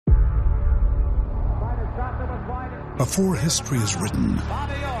Before history is written,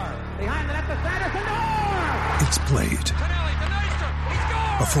 it's played.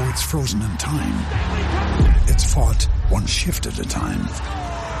 Before it's frozen in time, it's fought one shift at a time.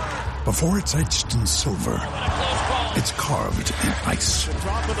 Before it's etched in silver, it's carved in ice.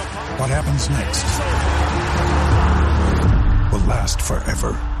 What happens next will last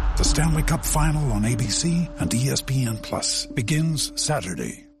forever. The Stanley Cup Final on ABC and ESPN Plus begins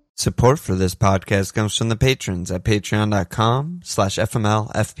Saturday. Support for this podcast comes from the patrons at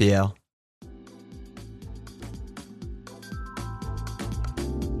patreon.com/FMLFPL.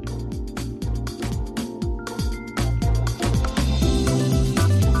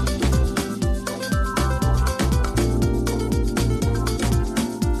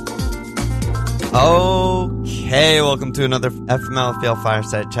 Okay, welcome to another FMLFPL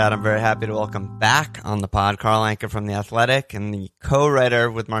Fireside Chat. I'm very happy to welcome back on the pod Carl Anka from The Athletic and the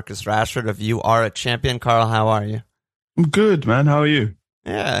co-writer with Marcus Rashford of You Are a Champion. Carl, how are you? I'm good, man. How are you?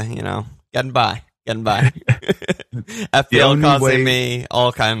 Yeah, getting by. FPL causing me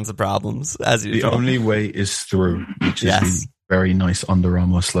all kinds of problems, as usual. The only way is through, which is the very nice Under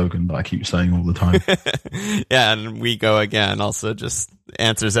Armour slogan that I keep saying all the time. Yeah, and we go again also just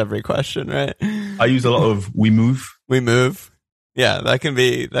answers every question, right? I use a lot of we move. Yeah, that can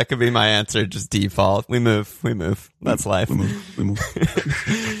be my answer, just default. We move. That's life. We move.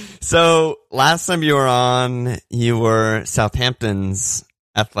 So last time you were on, you were Southampton's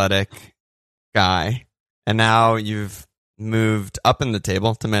athletic guy, and now you've moved up in the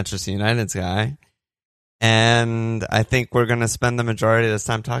table to Manchester United's guy. And I think we're going to spend the majority of this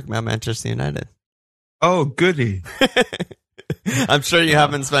time talking about Manchester United. Oh, goody. I'm sure you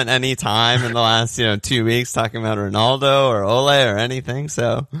haven't spent any time in the last, 2 weeks talking about Ronaldo or Ole or anything.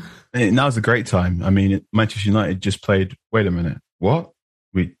 So now's a great time. I mean, Manchester United just played. Wait a minute. What?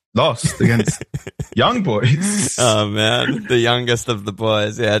 We lost against young boys. Oh man, the youngest of the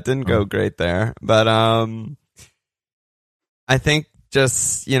boys. Yeah, it didn't go great there. But I think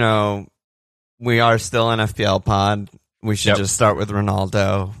just, we are still an FPL pod. We should just start with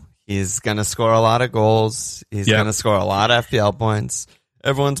Ronaldo. He's going to score a lot of goals. He's going to score a lot of FPL points.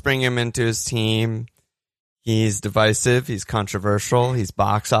 Everyone's bringing him into his team. He's divisive. He's controversial. He's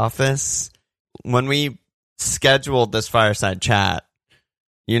box office. When we scheduled this fireside chat,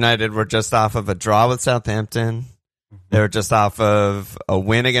 United were just off of a draw with Southampton. They were just off of a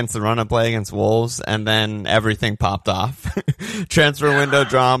win against the run-up play against Wolves, and then everything popped off. Transfer window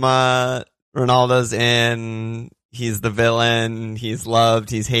drama. Ronaldo's in. He's the villain. He's loved.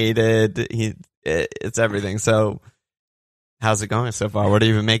 He's hated. It's everything. So, how's it going so far? What do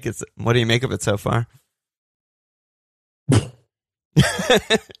you make of it so far?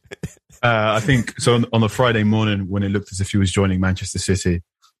 I think so. On the Friday morning, when it looked as if he was joining Manchester City,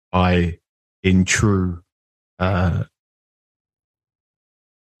 I, in true,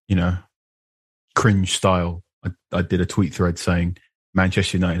 cringe style, I did a tweet thread saying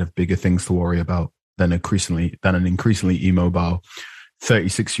Manchester United have bigger things to worry about than an increasingly immobile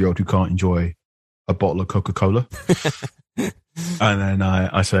 36-year-old who can't enjoy a bottle of Coca-Cola. And then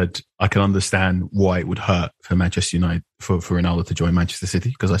I said, I can understand why it would hurt for Manchester United, for Ronaldo to join Manchester City.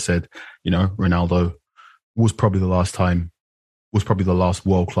 Because I said, Ronaldo was probably the last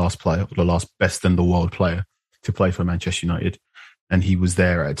world-class player, or the last best in the world player to play for Manchester United. And he was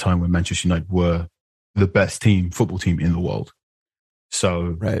there at a time when Manchester United were the best football team in the world.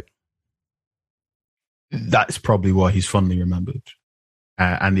 So right. That's probably why he's fondly remembered.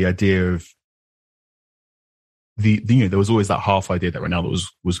 And the idea of there was always that half idea that Ronaldo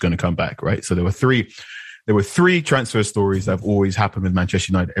was going to come back, right? So there were three transfer stories that have always happened with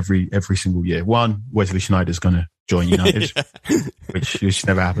Manchester United every single year. One, Wesley Sneijder's going to join United, which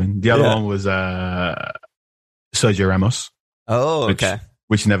never happened. The other one was Sergio Ramos. Oh, okay.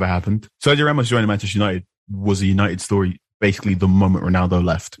 Which never happened. Sergio Ramos joining Manchester United was a United story basically the moment Ronaldo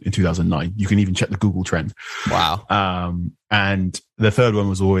left in 2009. You can even check the Google trend. Wow. And the third one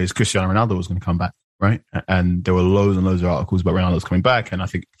was always Cristiano Ronaldo was going to come back, right? And there were loads and loads of articles about Ronaldo's coming back. And I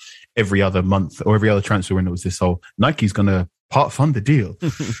think every other month or every other transfer window was this whole Nike's going to part fund the deal.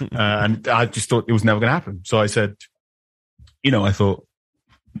 And I just thought it was never going to happen. So I said, I thought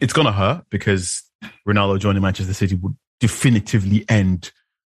it's going to hurt because Ronaldo joining Manchester City would definitively end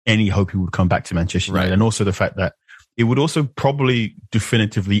any hope he would come back to Manchester United. Right. And also the fact that it would also probably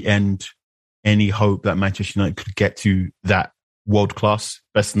definitively end any hope that Manchester United could get to that world-class,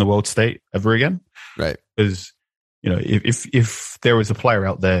 best in the world state ever again. Right. Because, if there was a player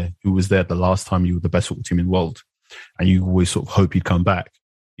out there who was there the last time you were the best football team in the world and you always sort of hope he'd come back,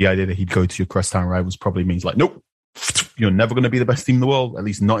 the idea that he'd go to your crosstown rivals probably means like, nope, you're never going to be the best team in the world, at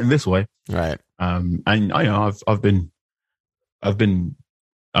least not in this way. Right. And I've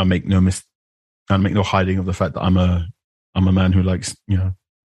make no hiding of the fact that I'm a man who likes,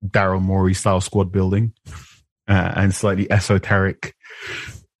 Daryl Morey style squad building and slightly esoteric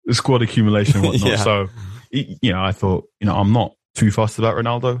squad accumulation and whatnot. So, I thought, I'm not too fussed about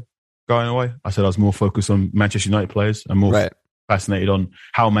Ronaldo going away. I said I was more focused on Manchester United players and more fascinated on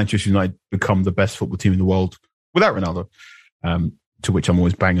how Manchester United become the best football team in the world without Ronaldo. To which I'm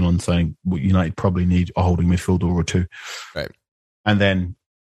always banging on saying, well, United probably need a holding midfielder or two. Right. And then,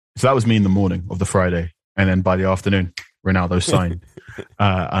 so that was me in the morning of the Friday. And then by the afternoon, Ronaldo signed. And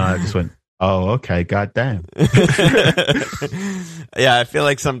I just went, oh, okay, goddamn. Yeah, I feel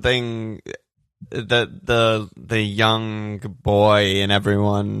like something that the young boy and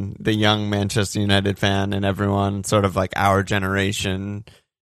everyone, the young Manchester United fan and everyone sort of like our generation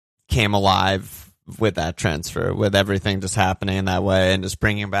came alive with that transfer, with everything just happening in that way and just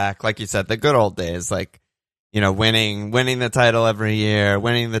bringing back, like you said, the good old days, like, winning the title every year,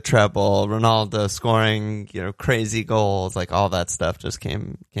 winning the treble, Ronaldo scoring, crazy goals, like all that stuff just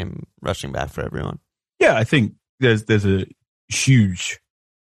came rushing back for everyone. Yeah, I think there's a huge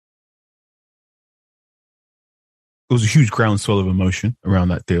groundswell of emotion around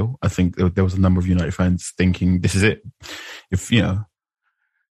that deal. I think there was a number of United fans thinking, this is it.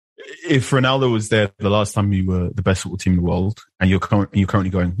 If Ronaldo was there the last time you were the best football team in the world, and you're currently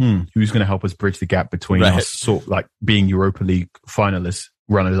going, who's going to help us bridge the gap between us sort of like being Europa League finalists,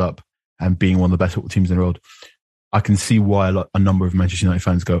 runners up, and being one of the best football teams in the world, I can see why a number of Manchester United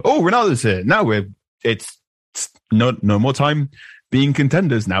fans go, oh, Ronaldo's here. Now it's no more time being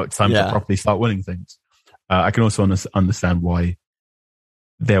contenders. Now it's time to properly start winning things. I can also understand why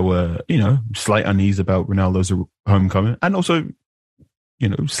there were, slight unease about Ronaldo's homecoming, and also,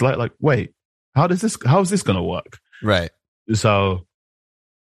 slight like, wait, how is this going to work? Right. So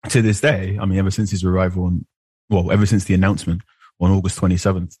to this day, I mean, ever since his arrival ever since the announcement on August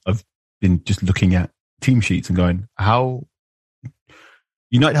 27th, I've been just looking at team sheets and going, how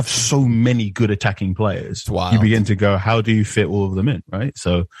United have so many good attacking players. You begin to go, how do you fit all of them in? Right.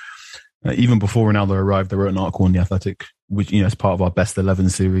 So even before Ronaldo arrived, I wrote an article in The Athletic, which, is part of our Best 11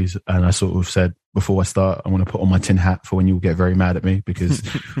 series. And I sort of said, before I start, I want to put on my tin hat for when you will get very mad at me, because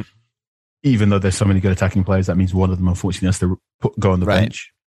even though there's so many good attacking players, that means one of them, unfortunately, has to go on the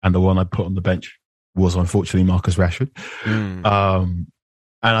bench. And the one I put on the bench was, unfortunately, Marcus Rashford. And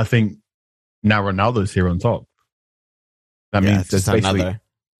I think now Ronaldo's here on top. That means there's basically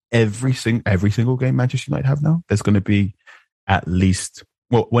every single game Manchester United have now, there's going to be at least,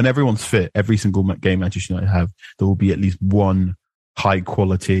 when everyone's fit, every single game Manchester United have, there will be at least one high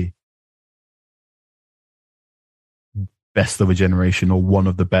quality, best of a generation, or one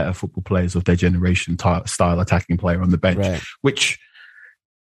of the better football players of their generation style attacking player on the bench, which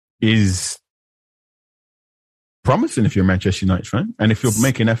is promising if you're a Manchester United fan. And if you're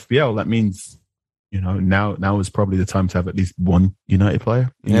making FPL, that means, now is probably the time to have at least one United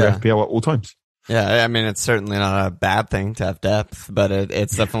player in your FPL at all times. Yeah, I mean, it's certainly not a bad thing to have depth, but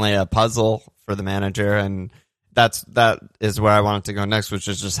it's definitely a puzzle for the manager, and that is where I wanted to go next, which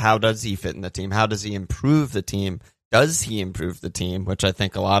is just how does he fit in the team? How does he improve the team? Does he improve the team? Which I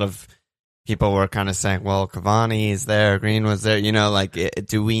think a lot of people were kind of saying, well, Cavani is there, Green was there,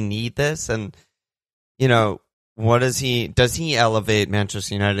 do we need this? And, what does he elevate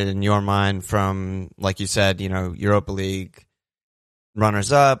Manchester United in your mind from, like you said, Europa League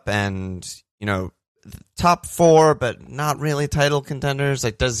runners up and, top four, but not really title contenders?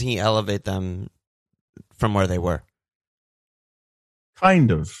 Like, does he elevate them from where they were?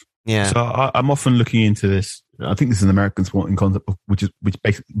 Kind of. Yeah. So I'm often looking into this. I think this is an American sporting concept, which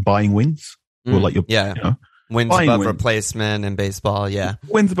basically buying wins. Or like wins above replacement in baseball. Yeah.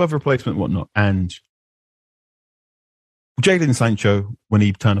 Wins above replacement, whatnot. And Jadon Sancho, when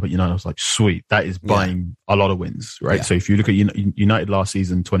he turned up at United, I was like, sweet, that is buying a lot of wins, right? Yeah. So if you look at United last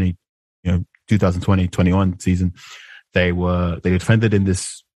season, 2020-21 season, they defended in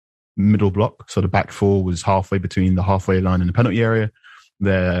this middle block. So the back four was halfway between the halfway line and the penalty area.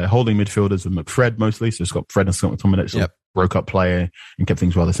 Their holding midfielders were McFred mostly. So Fred and Scott McTominay broke up play and kept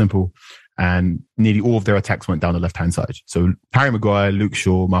things rather simple. And nearly all of their attacks went down the left-hand side. So Harry Maguire, Luke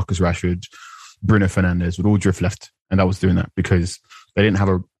Shaw, Marcus Rashford, Bruno Fernandes would all drift left. And that was doing that because they didn't have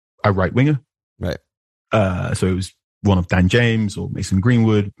a right winger. Right. So it was one of Dan James or Mason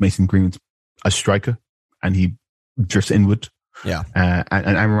Greenwood. Mason Greenwood's a striker and he drifts inward. Yeah. And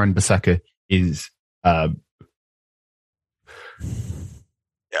Aaron Bissaka is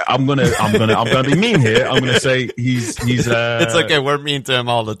I'm gonna be mean here. I'm gonna say he's. It's okay. We're mean to him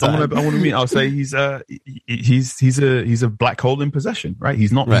all the time. I want to mean. I'll say he's a black hole in possession. Right.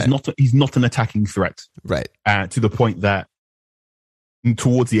 He's not an attacking threat. Right. To the point that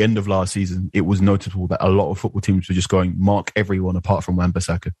towards the end of last season, it was noticeable that a lot of football teams were just going mark everyone apart from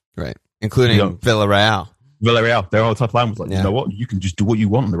Wan-Bissaka. Right. Including Villarreal. Their whole top line was like, you know what? You can just do what you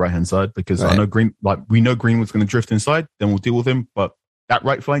want on the right hand side because I know we know Greenwood's going to drift inside. Then we'll deal with him, but. That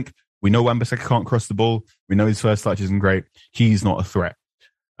right flank, we know Wan-Bissaka can't cross the ball. We know his first touch isn't great. He's not a threat.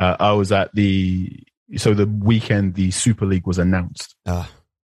 I was at the weekend the Super League was announced.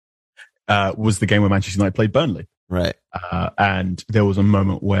 Was the game where Manchester United played Burnley. Right. And there was a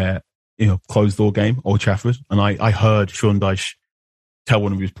moment where, closed door game, Old Trafford, and I heard Sean Dyche tell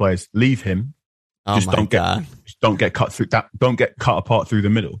one of his players, leave him. Don't get cut through that. Don't get cut apart through the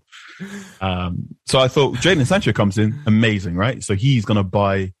middle. So I thought Jadon Sancho comes in amazing, right? So he's going to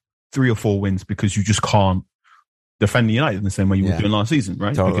buy 3 or 4 wins because you just can't defend the United in the same way you were doing last season,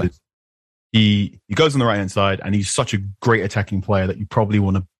 right? Totally. Because he goes on the right hand side and he's such a great attacking player that you probably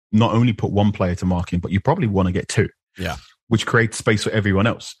want to not only put one player to mark him, but you probably want to get 2. Yeah. Which creates space for everyone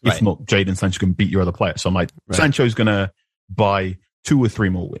else. Right. If not, Jadon Sancho can beat your other player. So I'm like, Sancho's going to buy 2 or 3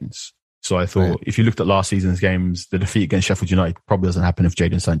 more wins. So I thought if you looked at last season's games, the defeat against Sheffield United probably doesn't happen if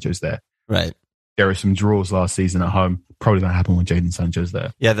Jadon Sancho's there. Right. There are some draws last season at home. Probably don't happen when Jadon Sancho's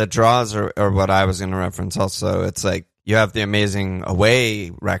there. Yeah, the draws are what I was going to reference also. It's like you have the amazing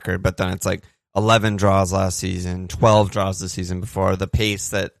away record, but then it's like 11 draws last season, 12 draws the season before. The pace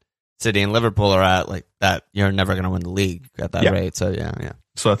that City and Liverpool are at, like that, you're never going to win the league at that rate. So, yeah.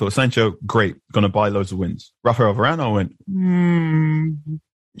 So I thought, Sancho, great, going to buy loads of wins. Rafael Varane, I went,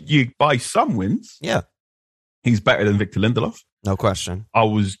 you buy some wins. Yeah. He's better than Victor Lindelof. No question. I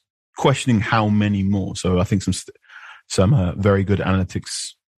was questioning how many more. So I think some very good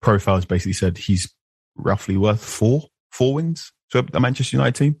analytics profiles basically said he's roughly worth four wins to a Manchester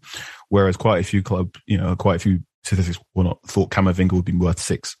United team, whereas quite a few statistics thought Camavinga would be worth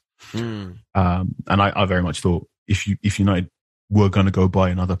 6. And I very much thought if United were going to go buy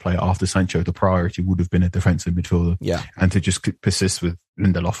another player after Sancho, the priority would have been a defensive midfielder. Yeah. And to just persist with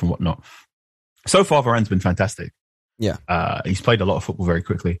Lindelof and whatnot. So far, Varane's been fantastic. Yeah. He's played a lot of football very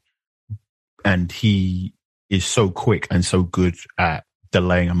quickly. And he is so quick and so good at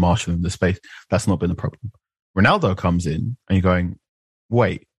delaying and marshalling the space. That's not been a problem. Ronaldo comes in and you're going,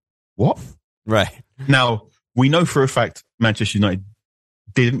 wait, what? Right. Now, we know for a fact Manchester United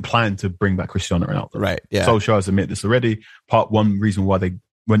didn't plan to bring back Cristiano Ronaldo. Right. Yeah. Solskjaer has admitted this already. Part one reason why they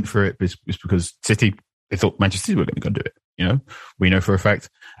went for it is because City, they thought Manchester City were going to go do it. You know, we know for a fact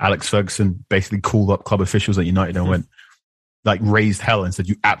Alex Ferguson basically called up club officials at United and went, like, raised hell and said,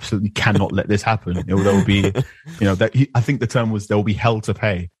 you absolutely cannot let this happen. There will be, I think the term was, there will be hell to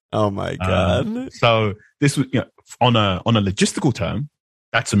pay. Oh my God. So this was, on a logistical term,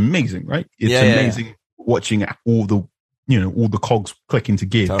 that's amazing, right? It's amazing watching all the cogs click into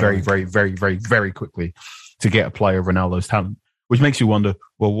gear very, very, very, very, very quickly to get a player of Ronaldo's talent, which makes you wonder,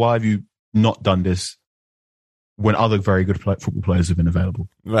 well, why have you not done this when other very good football players have been available?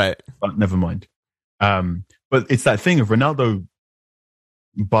 Right. But never mind. But it's that thing of Ronaldo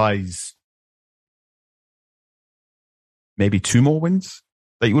buys maybe 2 more wins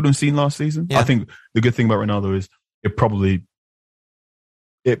that you would have seen last season. Yeah. I think the good thing about Ronaldo is it probably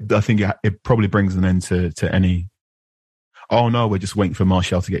brings an end to any, oh no, we're just waiting for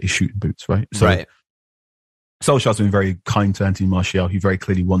Martial to get his shooting boots, right? So right. Solskjaer's been very kind to Anthony Martial. He very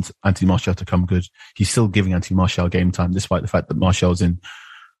clearly wants Anthony Martial to come good. He's still giving Anthony Martial game time, despite the fact that Martial's in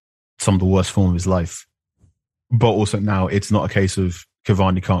some of the worst form of his life. But also now it's not a case of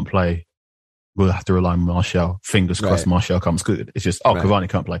Cavani can't play. We'll have to rely on Martial. Fingers crossed Martial comes good. It's just, Cavani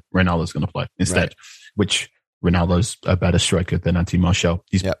can't play. Ronaldo's going to play instead, which Ronaldo's a better striker than Anthony Martial.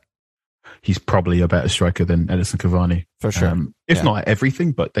 He's probably a better striker than Edinson Cavani. For sure. If not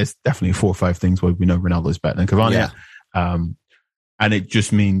everything, but there's definitely 4 or 5 things where we know Ronaldo's better than Cavani. Yeah. And it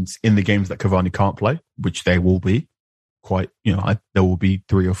just means in the games that Cavani can't play, which there will be there will be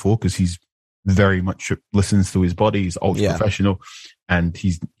 3 or 4 because he's very much listens to his body. He's ultra professional and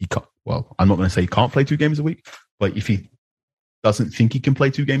he can't, well, I'm not going to say he can't play 2 games a week, but if he doesn't think he can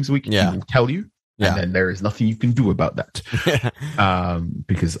play 2 games a week, he will tell you. And then there is nothing you can do about that.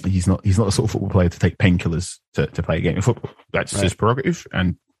 Because he's not the sort of football player to take painkillers to play a game of football. That's his prerogative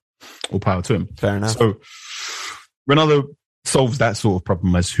and all power to him. Fair enough. So Ronaldo solves that sort of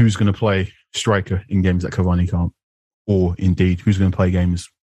problem as who's going to play striker in games that Cavani can't, or indeed who's going to play games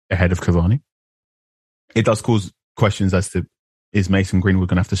ahead of Cavani. It does cause questions as to, is Mason Greenwood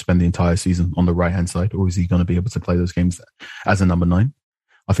going to have to spend the entire season on the right-hand side, or is he going to be able to play those games as a number 9?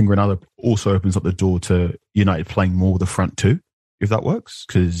 I think Ronaldo also opens up the door to United playing more with the front two, if that works.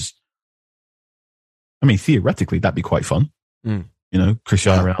 Because, I mean, theoretically, that'd be quite fun. You know,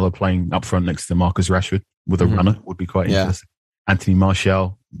 Cristiano Ronaldo playing up front next to Marcus Rashford with a runner would be quite interesting. Anthony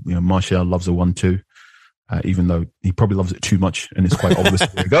Martial, you know, Martial loves a 1-2. Even though he probably loves it too much and it's quite obvious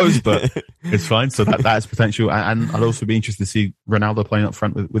where it goes, but it's fine. So that has potential. And I'd also be interested to see Ronaldo playing up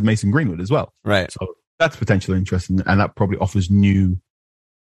front with Mason Greenwood as well. Right. So that's potentially interesting. And that probably offers new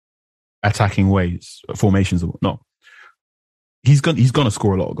attacking ways, formations and whatnot. He's going to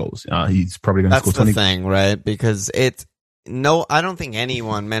score a lot of goals. He's probably going to score 20. That's the thing, right? Because I don't think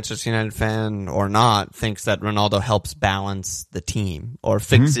anyone, Manchester United fan or not, thinks that Ronaldo helps balance the team or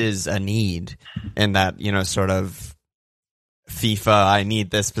fixes a need in that, you know, sort of FIFA, I need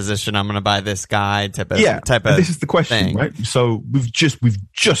this position, I'm going to buy this guy type of this is the question, thing. Right? So we've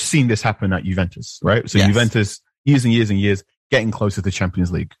just seen this happen at Juventus, right? So Juventus, years and years and years, getting closer to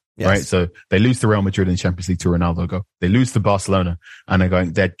Champions League, right? So they lose to Real Madrid in the Champions League to Ronaldo go. They lose to Barcelona and they're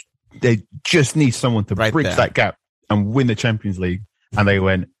going, they just need someone to bridge that gap and win the Champions League. And they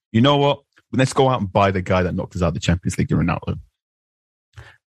went, you know what? Let's go out and buy the guy that knocked us out of the Champions League, Ronaldo.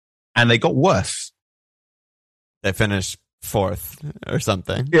 And they got worse. They finished 4th or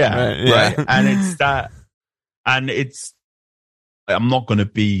something. Right. And it's that, I'm not going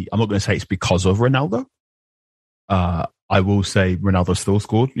to say it's because of Ronaldo. I will say Ronaldo still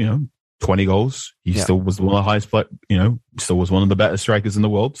scored, 20 goals. He still was one of the highest, still was one of the better strikers in the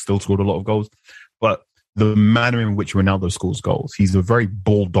world, still scored a lot of goals. But the manner in which Ronaldo scores goals, he's a very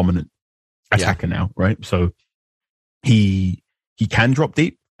ball dominant attacker now, right? So he can drop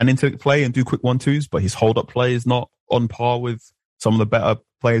deep and into play and do quick 1-2s, but his hold up play is not on par with some of the better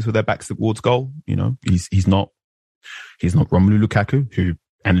players with their backs towards goal. He's not Romelu Lukaku, who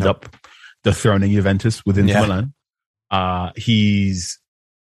ended up dethroning Juventus with Inter Milan.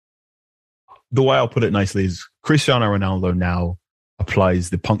 The way I'll put it nicely is Cristiano Ronaldo now applies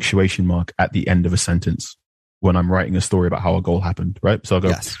the punctuation mark at the end of a sentence when I'm writing a story about how a goal happened, right? So I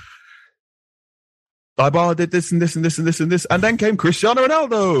go, Dybala did this and this and this and this and this, and then came Cristiano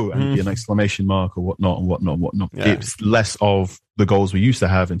Ronaldo, and an exclamation mark or whatnot. Yeah. It's less of the goals we used to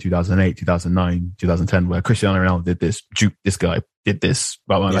have in 2008, 2009, 2010, where Cristiano Ronaldo did this, this guy did this,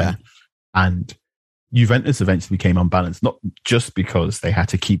 and Juventus eventually became unbalanced, not just because they had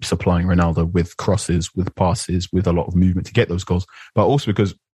to keep supplying Ronaldo with crosses, with passes, with a lot of movement to get those goals, but also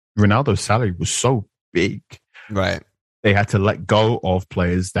because Ronaldo's salary was so big. Right. They had to let go of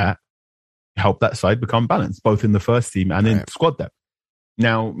players that helped that side become balanced, both in the first team and in squad depth.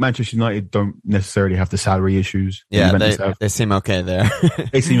 Now, Manchester United don't necessarily have the salary issues. Yeah, they seem okay there.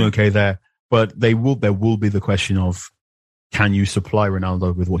 They seem okay there, but there will be the question of, can you supply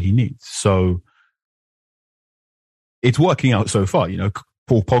Ronaldo with what he needs? So it's working out so far.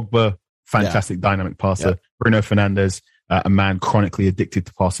 Paul Pogba, fantastic dynamic passer. Bruno Fernandes, a man chronically addicted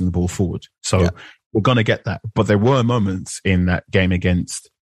to passing the ball forward. So we're going to get that. But there were moments in that game against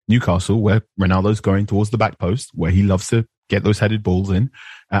Newcastle where Ronaldo's going towards the back post, where he loves to get those headed balls in.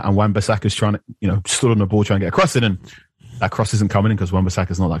 And Wan-Bissaka's trying to, stood on the ball trying to get a cross in, and that cross isn't coming in because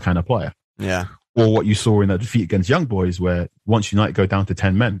Wan-Bissaka's not that kind of player. Yeah. Or what you saw in that defeat against Young Boys, where once United go down to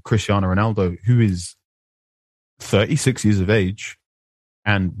 10 men, Cristiano Ronaldo, who is 36 years of age,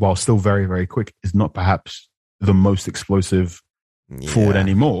 and while still very, very quick, is not perhaps the most explosive forward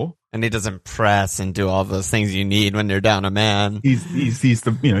anymore. And he doesn't press and do all those things you need when you're down a man. He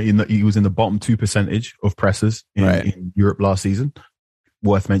was in the bottom 2% of pressers in Europe last season.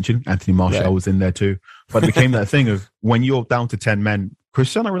 Worth mentioning, Anthony Martial was in there too. But it became that thing of, when you're down to 10 men,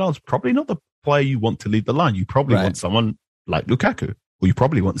 Cristiano Ronaldo's probably not the player you want to lead the line. You probably want someone like Lukaku, or you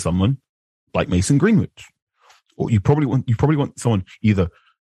probably want someone like Mason Greenwood. Or you probably want someone either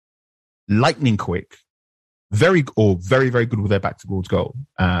lightning quick, very very good with their back towards goal.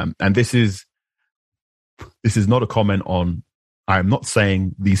 And this is not a comment on. I am not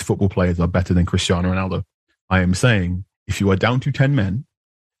saying these football players are better than Cristiano Ronaldo. I am saying if you are down to 10 men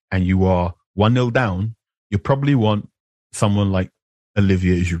and you are 1-0 down, you probably want someone like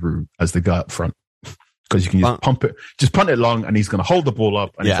Olivier Giroud as the guy up front, because you can just punt it long, and he's going to hold the ball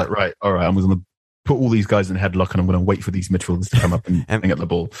up, and he's like, right, all right, I'm going to put all these guys in headlock, and I'm going to wait for these midfielders to come up and get the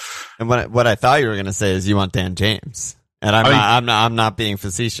ball. And what I thought you were going to say is you want Dan James, and I'm not being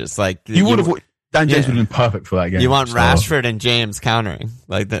facetious. Like, Dan James would have been perfect for that game. You want Rashford and James countering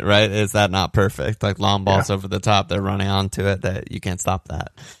like that, right? Is that not perfect? Like long balls over the top, they're running onto it, that you can't stop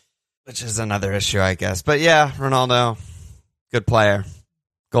that, which is another issue, I guess. But Ronaldo, good player.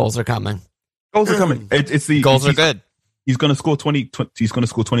 Goals are coming. It's the goals are good. He's going to score 20. He's going to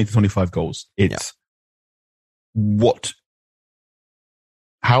score 20 to 25 goals. It's what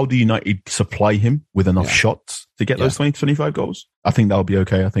how do United supply him with enough shots to get those 20 to 25 goals? I think that'll be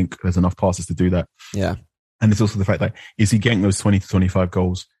okay. I think there's enough passes to do that. Yeah. And it's also the fact that, is he getting those 20 to 25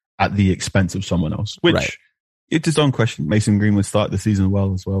 goals at the expense of someone else? Which, it's his own question. Mason Greenwood started the season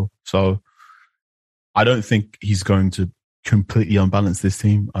well as well. So I don't think he's going to completely unbalance this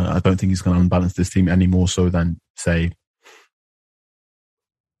team. I don't think he's going to unbalance this team any more so than, say,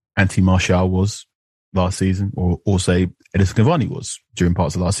 Anthony Martial was last season, or say Edison Cavani was during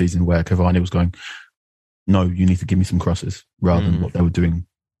parts of last season, where Cavani was going, no, you need to give me some crosses, rather than what they were doing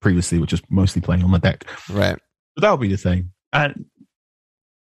previously, which is mostly playing on the deck. Right. But that'll be the thing. And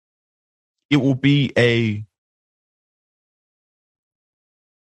it will be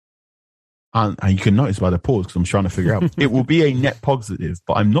and you can notice by the pause, because I'm trying to figure out, it will be a net positive,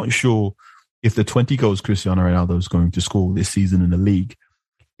 but I'm not sure if the 20 goals Cristiano Ronaldo is going to score this season in the league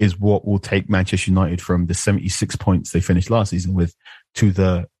is what will take Manchester United from the 76 points they finished last season with to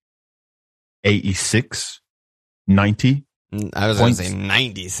the 86, 90. I was going to say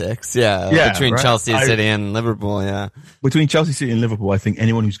 96. Yeah, between Chelsea, City, and Liverpool. Yeah, between Chelsea, City, and Liverpool, I think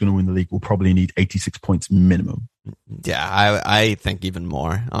anyone who's going to win the league will probably need 86 points minimum. Yeah, I think even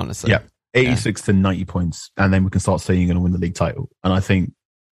more, honestly. Yeah, 86 to 90 points, and then we can start saying you're going to win the league title. And I think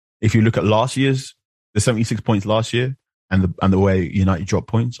if you look at last year's, the 76 points last year, and the way United dropped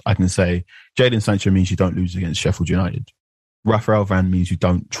points, I can say Jadon Sancho means you don't lose against Sheffield United. Rafael Varane means you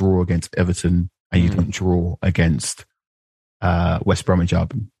don't draw against Everton, and you don't draw against West Bromwich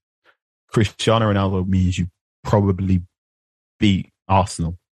Albion. Cristiano Ronaldo means you probably beat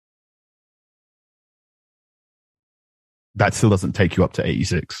Arsenal. That still doesn't take you up to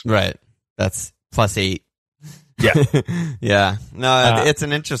 86. Right. That's +8. Yeah. Yeah. No, it's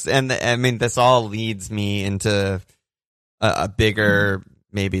an interest. And I mean, this all leads me into a bigger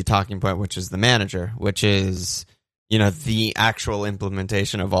maybe talking point, which is the manager, which is, you know, the actual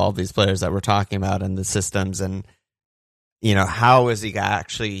implementation of all these players that we're talking about and the systems. And, you know, how is he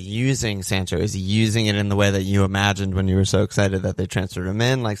actually using Sancho? Is he using it in the way that you imagined when you were so excited that they transferred him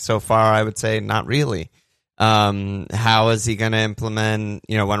in? Like, so far, I would say not really. How is he going to implement,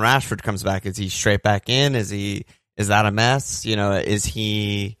 you know, when Rashford comes back? Is he straight back in? Is that a mess? You know, is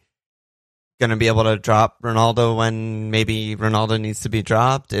he going to be able to drop Ronaldo when maybe Ronaldo needs to be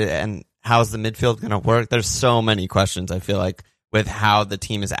dropped? And how's the midfield going to work? There's so many questions, I feel like, with how the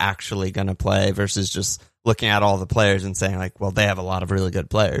team is actually going to play versus just looking at all the players and saying, like, well, they have a lot of really good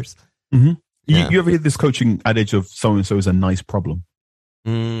players. Mm-hmm. Yeah. You ever hear this coaching adage of so-and-so is a nice problem?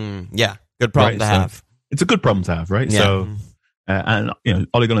 Yeah, good problem to have. It's a good problem to have, right? Yeah. So, and, you know,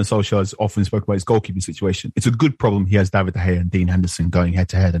 Ole Gunnar Solskjaer has often spoke about his goalkeeping situation. It's a good problem he has David De Gea and Dean Henderson going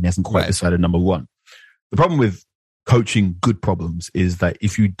head-to-head, and he hasn't quite decided number one. The problem with coaching good problems is that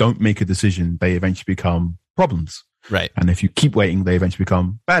if you don't make a decision, they eventually become problems. Right. And if you keep waiting, they eventually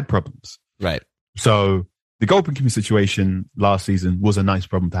become bad problems. Right. So the goalkeeping situation last season was a nice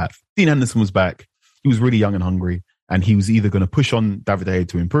problem to have. Dean Henderson was back. He was really young and hungry, and he was either going to push on David De Gea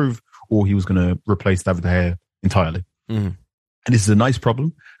to improve, or he was going to replace David De Gea entirely. And this is a nice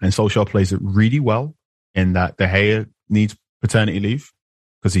problem, and Solskjaer plays it really well in that De Gea needs paternity leave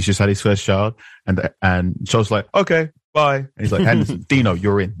because he's just had his first child, and Solskjaer's like, okay, bye. And he's like, Henderson, Dino,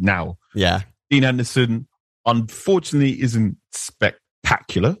 you're in now. Yeah. Dean Henderson, unfortunately, isn't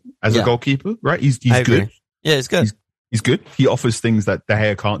spectacular as a goalkeeper, right? He's good. Yeah, he's good. He's good. He offers things that De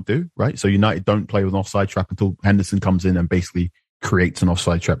Gea can't do, right? So United don't play with an offside trap until Henderson comes in and basically creates an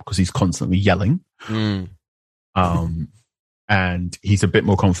offside trap because he's constantly yelling. And he's a bit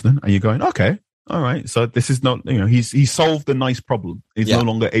more confident, and you're going, okay, all right. So this is not, you know, he's solved a nice problem. It's no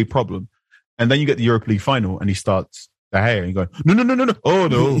longer a problem. And then you get the Europa League final, and he starts De Gea, and you go, no. Oh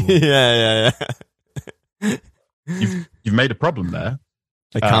no. yeah. You've made a problem there.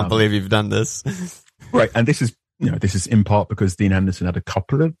 I can't believe you've done this. Right. And this is in part because Dean Henderson had a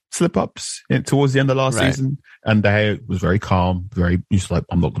couple of slip-ups towards the end of last season, and De Gea was very calm, he's like,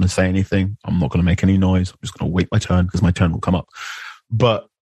 I'm not going to say anything. I'm not going to make any noise. I'm just going to wait my turn because my turn will come up. But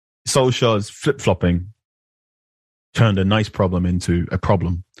Solskjaer's flip-flopping turned a nice problem into a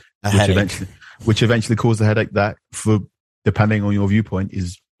problem, which eventually caused a headache that, for depending on your viewpoint,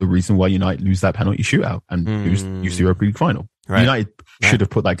 is the reason why United lose that penalty shootout and lose the Europa League final. Right. United should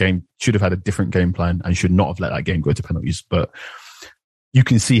have had a different game plan and should not have let that game go to penalties. But you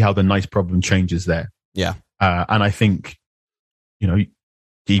can see how the nice problem changes there. Yeah. And I think, you know,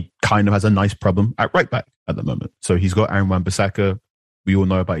 he kind of has a nice problem at right back at the moment. So he's got Aaron Wan-Bissaka. We all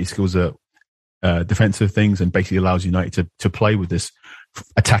know about his skills at defensive things, and basically allows United to play with this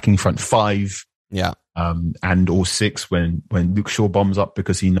attacking front five. Yeah. And or six when Luke Shaw bombs up,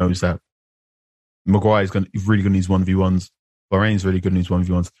 because he knows that Maguire is really going to use 1v1s Bahrain's really good in his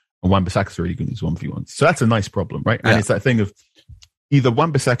 1v1s, and Wan-Bissaka's really good in his 1v1s. So that's a nice problem, right? And it's that thing of either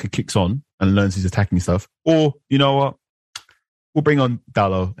Wan-Bissaka kicks on and learns his attacking stuff, or, you know what, we'll bring on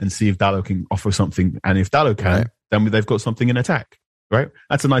Dalot and see if Dalot can offer something. And if Dalot can, then they've got something in attack, right?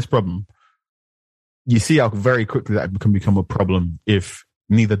 That's a nice problem. You see how very quickly that can become a problem if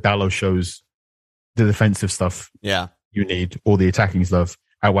neither Dalot shows the defensive stuff you need or the attacking stuff,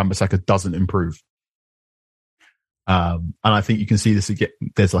 and Wan-Bissaka doesn't improve. And I think you can see this again.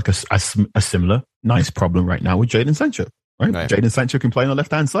 There's like a similar nice problem right now with Jadon Sancho, right? Jadon Sancho can play on the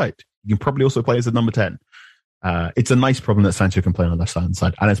left-hand side. He can probably also play as a number 10. It's a nice problem that Sancho can play on the left-hand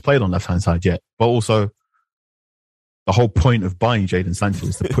side, and it's played on the left-hand side yet. But also, the whole point of buying Jadon Sancho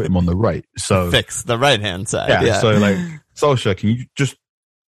is to put him on the right. So fix the right-hand side. Yeah. So like, Solskjaer, can you just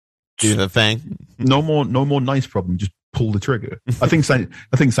do the thing? No more nice problem. Just pull the trigger. I think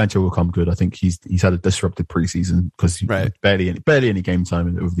Sancho will come good. I think he's had a disrupted preseason because he barely any game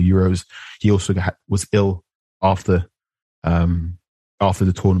time over the Euros. He also was ill after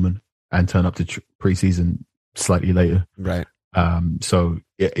the tournament and turned up to preseason slightly later. Right. So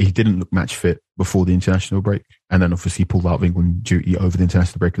he didn't look match fit before the international break, and then obviously he pulled out of England duty over the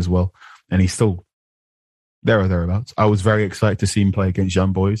international break as well. And he's still there or thereabouts. I was very excited to see him play against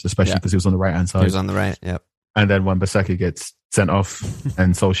young boys, especially because he was on the right hand side. He was on the right. Yep. And then when Wan-Bissaka gets sent off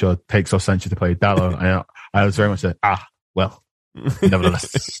and Solskjaer takes off Sancho to play Dalot, I was very much like, well,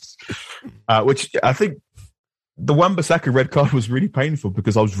 nevertheless. Which I think the Wan-Bissaka red card was really painful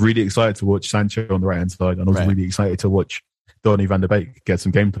because I was really excited to watch Sancho on the right-hand side, and I was really excited to watch Donny van der Beek get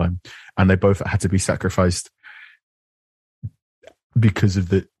some game time. And they both had to be sacrificed because of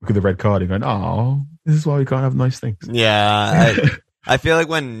the red card. And going, this is why we can't have nice things. Yeah. I feel like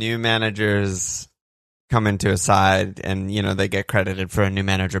when new managers come into a side and, they get credited for a new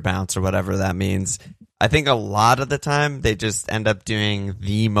manager bounce or whatever that means, I think a lot of the time they just end up doing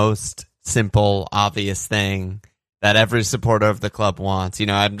the most simple, obvious thing that every supporter of the club wants.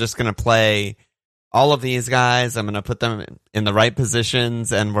 I'm just going to play all of these guys. I'm going to put them in the right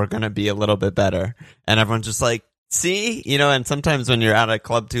positions and we're going to be a little bit better. And everyone's just like, see, and sometimes when you're at a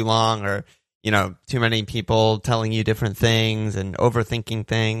club too long or, too many people telling you different things and overthinking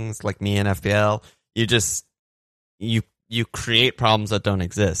things like me in FPL, you create problems that don't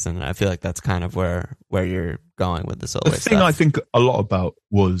exist, and I feel like that's kind of where you're going with this. The thing I think a lot about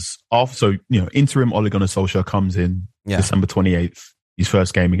was interim Ole Gunnar Solskjaer comes in December 28th, his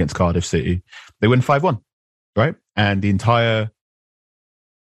first game against Cardiff City. They win 5-1, right? And the entire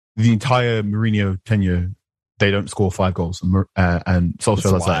Mourinho tenure, they don't score 5 goals, and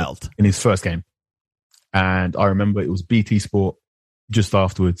Solskjaer does that in his first game. And I remember it was BT Sport just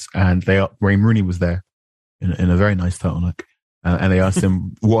afterwards, and Wayne Rooney was there in a very nice turtleneck, and they asked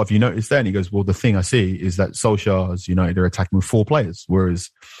him, "What have you noticed there?" And he goes, "Well, the thing I see is that Solskjaer's United are attacking with 4 players, whereas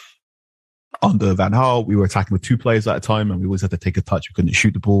under Van Gaal we were attacking with 2 players at a time, and we always had to take a touch. We couldn't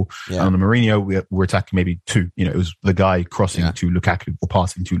shoot the ball. And on the Mourinho, we were attacking maybe 2. It was the guy crossing to Lukaku or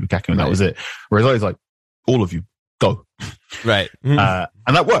passing to Lukaku, and that was it. Whereas I was like, all of you, go." Right. And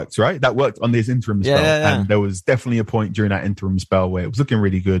that worked, right? That worked on this interim spell. And there was definitely a point during that interim spell where it was looking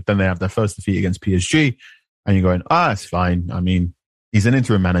really good. Then they have their first defeat against PSG, and you're going, it's fine. I mean, he's an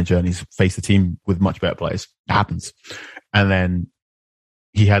interim manager and he's faced a team with much better players. It happens. And then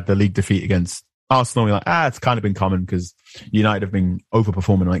he had the league defeat against Arsenal. You're like, it's kind of been common because United have been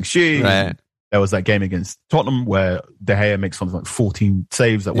overperforming like XG. Right. There was that game against Tottenham where De Gea makes something like 14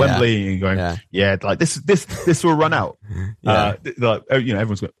 saves at Wembley, and you're going, like this will run out.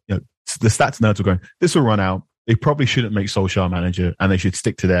 Everyone's going, the stats nerds are going, this will run out. They probably shouldn't make Solskjaer manager, and they should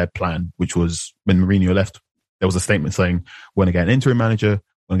stick to their plan, which was when Mourinho left. There was a statement saying, "We're going to get an interim manager,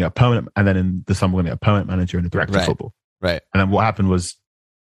 we're going to get a permanent, and then in the summer we're going to get a permanent manager and a director of football." Right. And then what happened was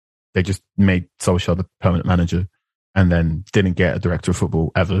they just made Solskjaer the permanent manager, and then didn't get a director of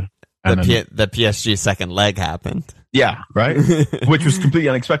football ever. The PSG second leg happened. Yeah, right? Which was completely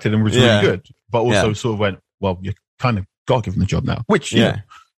unexpected and was really good. But also sort of went, well, you kind of got to give him the job now. Which, at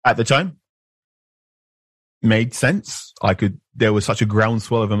the time, made sense. There was such a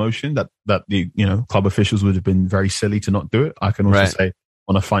groundswell of emotion that the club officials would have been very silly to not do it. I can also say,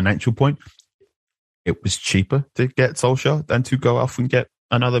 on a financial point, it was cheaper to get Solskjaer than to go off and get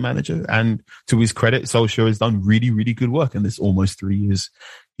another manager. And to his credit, Solskjaer has done really, really good work in this almost 3 years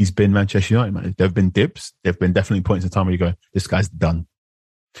he's been Manchester United manager. There have been dips. There have been definitely points in time where you go, this guy's done.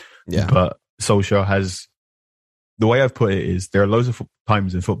 Yeah. But Solskjaer has, the way I've put it is, there are loads of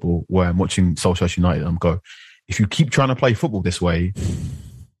times in football where I'm watching Solskjaer United and I'm going, if you keep trying to play football this way,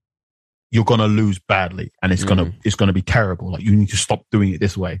 you're going to lose badly. And it's going to be terrible. Like, you need to stop doing it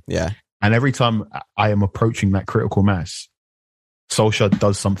this way. Yeah. And every time I am approaching that critical mass, Solskjaer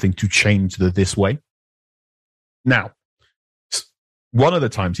does something to change the this way. Now, one of the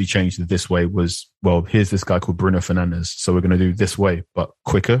times he changed the this way was, well, here's this guy called Bruno Fernandes, so we're going to do this way, but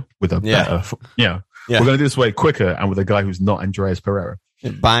quicker with a better, we're going to do this way quicker and with a guy who's not Andreas Pereira.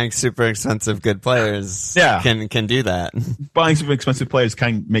 Buying super expensive good players can do that. Buying super expensive players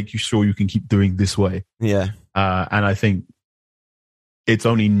can make you sure you can keep doing this way. Yeah. And I think it's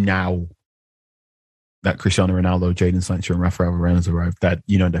only now that Cristiano Ronaldo, Jadon Sancho, and Rafael Varane has arrived that,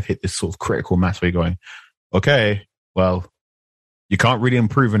 they've hit this sort of critical mass where you're going, okay, well, you can't really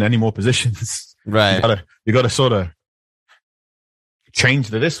improve in any more positions. Right. You got to sort of change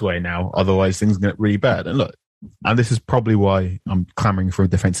this way now. Otherwise, things get really bad. And look, and this is probably why I'm clamoring for a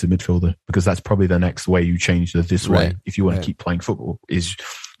defensive midfielder, because that's probably the next way you change this way. If you want to keep playing football, is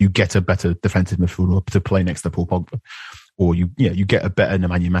you get a better defensive midfielder to play next to Paul Pogba, or you get a better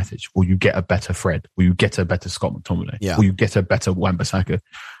Nemanja Matic, or you get a better Fred, or you get a better Scott McTominay, or you get a better Wan-Bissaka.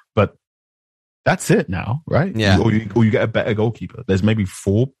 But that's it now, right? Yeah. Or you get a better goalkeeper. There's maybe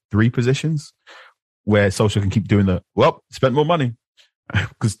 3 positions where Solskjaer can keep doing spend more money,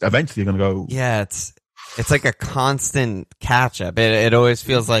 because eventually you're going to go. Yeah, it's like a constant catch up. It always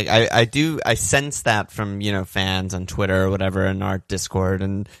feels like I sense that from, fans on Twitter or whatever in our Discord,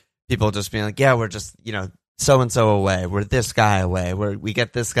 and people just being like, yeah, we're just, so and so away. We're this guy away. We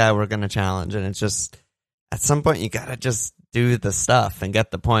get this guy, we're going to challenge. And it's just, at some point you got to just do the stuff and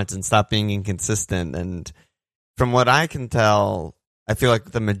get the points and stop being inconsistent. And from what I can tell, I feel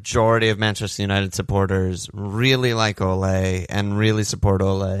like the majority of Manchester United supporters really like Ole and really support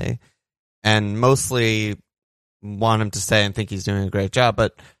Ole, and mostly want him to stay and think he's doing a great job.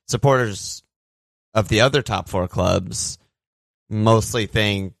 But supporters of the other top 4 clubs mostly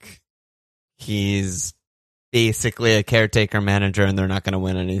think he's basically a caretaker manager and they're not going to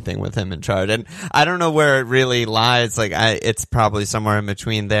win anything with him in charge. And I don't know where it really lies. Like, it's probably somewhere in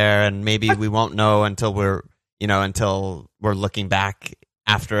between there, and maybe we won't know until we're looking back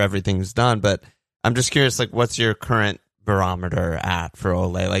after everything's done. But I'm just curious, like, what's your current barometer at for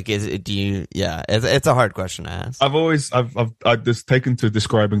Ole? Like, it's a hard question to ask. I've just taken to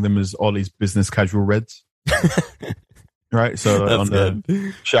describing them as Ole's business casual Reds. Right, so on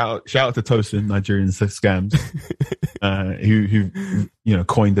the shout out to Tosin, Nigerian scams, who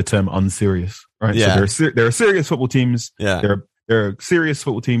coined the term unserious. Right, so there are serious football teams. Yeah, there are serious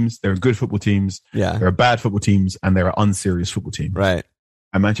football teams. There are good football teams. Yeah, there are bad football teams, and there are unserious football teams. Right,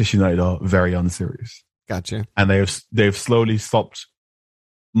 and Manchester United are very unserious. Gotcha. And they've slowly stopped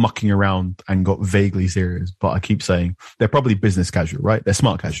mucking around and got vaguely serious. But I keep saying they're probably business casual, right? They're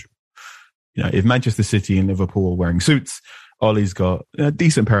smart casual. If Manchester City and Liverpool are wearing suits, Ollie's got a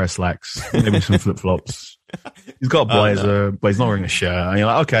decent pair of slacks, maybe some flip-flops. He's got a blazer, but he's not wearing a shirt. And you're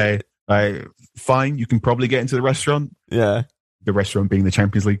like, okay, fine, you can probably get into the restaurant. Yeah. The restaurant being the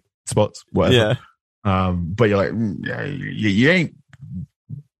Champions League spots, whatever. Yeah. But you're like, you ain't,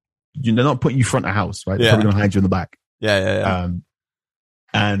 they're not putting you front of house, right? They're probably going to hide you in the back. Yeah.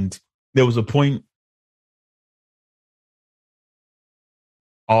 And there was a point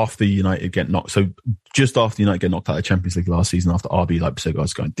after United get knocked, so just after United get knocked out of the Champions League last season, after RB Leipzig, I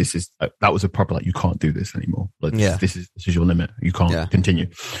was going, that was a proper, like, you can't do this anymore. Like, this is your limit. You can't continue.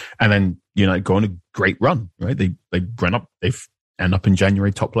 And then United go on a great run, right? They run up, they end up in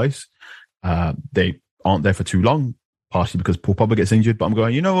January top place. They aren't there for too long, partially because Paul Pogba gets injured, but I'm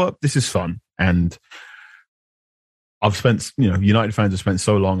going, you know what? This is fun. And I've spent, United fans have spent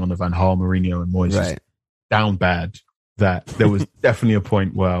so long on the Van Gaal, Mourinho, and Moyes down bad, that there was definitely a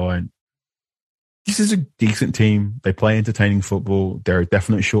point where I went, this is a decent team. They play entertaining football. There are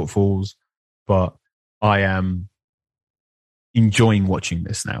definite shortfalls, but I am enjoying watching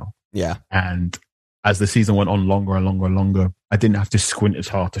this now. Yeah. And as the season went on longer and longer and longer, I didn't have to squint as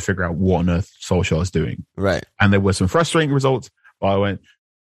hard to figure out what on earth Solskjaer is doing. Right. And there were some frustrating results, but I went,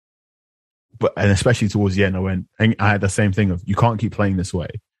 and especially towards the end, I had the same thing of, you can't keep playing this way.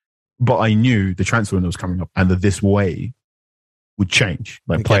 But I knew the transfer window was coming up and that this way would change.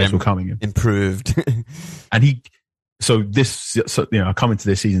 Like, players were coming in. Improved. And I come into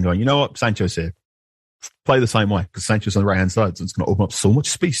this season going, you know what? Sancho's here. Play the same way, because Sancho's on the right-hand side, so it's going to open up so much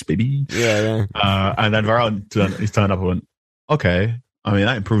space, baby. Yeah. And then Varane turned up and went, okay, I mean,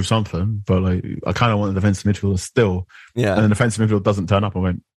 that improved something, but like, I kind of want a defensive midfielder still. Yeah. And the defensive midfielder doesn't turn up. I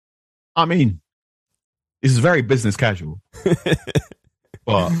went, I mean, this is very business casual.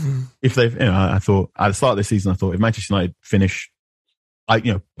 But if they've, I thought at the start of this season, if Manchester United finish,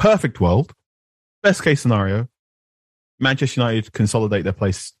 perfect world, best case scenario, Manchester United consolidate their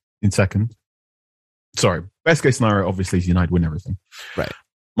place in second. Sorry, best case scenario obviously is United win everything. Right.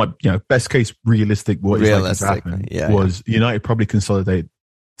 best case realistic what is likely to happen was United probably consolidate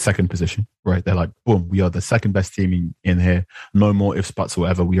second position, right? They're like, boom, we are the second best team in here. No more ifs, buts, or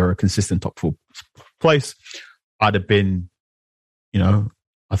whatever. We are a consistent top 4 place. I'd have been,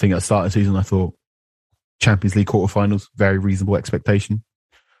 I think at the start of the season, I thought Champions League quarterfinals, very reasonable expectation.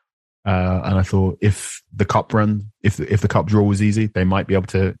 And I thought if the cup run, if the cup draw was easy, they might be able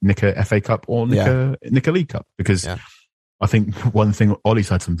to nick a FA Cup or nick a League Cup. Because I think one thing, Ollie's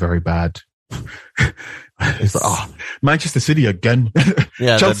had some very bad. It's like, Manchester City again,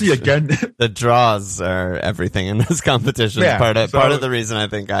 Chelsea again. The draws are everything in this competition. Yeah, part of the reason I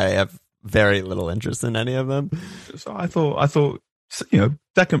think I have very little interest in any of them. So I thought,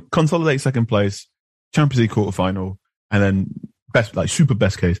 consolidate second place, Champions League quarterfinal, and then super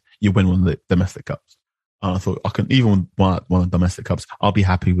best case, you win one of the domestic cups. And I thought I can even win one of the domestic cups. I'll be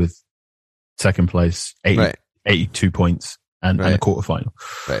happy with second place, 82 points, and a quarterfinal.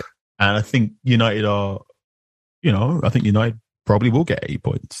 Right. And I think United United probably will get 80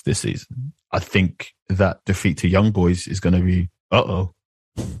 points this season. I think that defeat to Young Boys is going to be, well,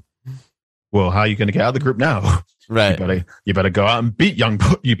 how are you going to get out of the group now? Right. You better go out and beat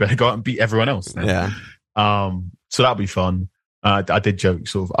you better go out and beat everyone else now. Yeah. So that'll be fun. I did joke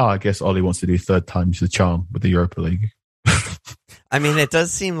sort of, I guess Ollie wants to do third time's the charm with the Europa League. I mean, it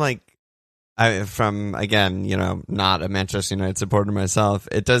does seem like, from, again, not a Manchester United supporter myself,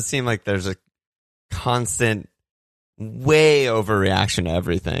 it does seem like there's a constant way overreaction to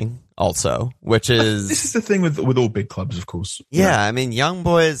everything also, which is... This is the thing with all big clubs, of course. Yeah, I mean, Young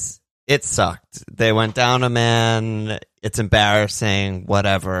Boys, it sucked. They went down a man. It's embarrassing,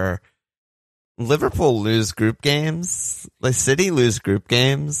 whatever. Liverpool lose group games. Like, City lose group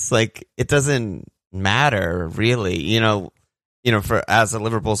games. Like, it doesn't matter, really. For as a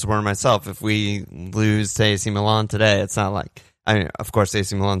Liverpool supporter myself, if we lose to AC Milan today, it's not like, I mean, of course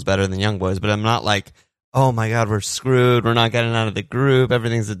AC Milan's better than Young Boys, but I'm not like, oh my God, we're screwed. We're not getting out of the group.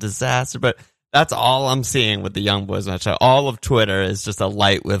 Everything's a disaster. But that's all I'm seeing with the Young Boys match. All of Twitter is just a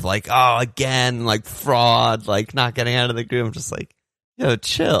light with like, oh, again, like fraud, like not getting out of the group. I'm just like, yo,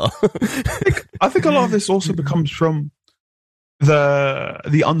 chill. I think a lot of this also becomes from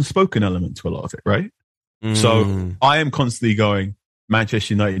the unspoken element to a lot of it, right? So I am constantly going,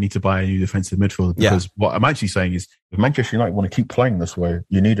 Manchester United need to buy a new defensive midfielder, because what I'm actually saying is, if Manchester United want to keep playing this way,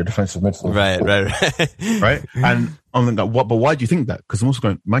 you need a defensive midfielder. Right. And I'm like, what? But why do you think that? Because I'm also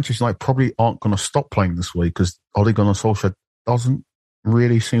going, Manchester United probably aren't going to stop playing this way because Ole Gunnar Solskjaer doesn't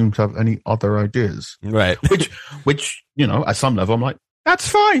really seem to have any other ideas. Right. Which at some level, I'm like, that's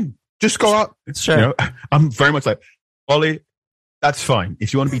fine. Just go out. Sure. I'm very much like, Ole, that's fine.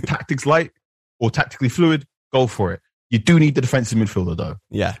 If you want to be tactics light or tactically fluid, go for it. You do need the defensive midfielder, though.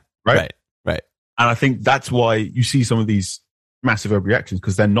 Yeah. Right. And I think that's why you see some of these massive overreactions,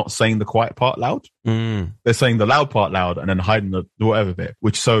 because they're not saying the quiet part loud. They're saying the loud part loud and then hiding the whatever bit.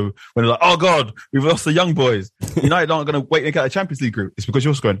 Which, so when they're like, oh God, we've lost the Young Boys, United aren't going to wait and get a Champions League group. It's because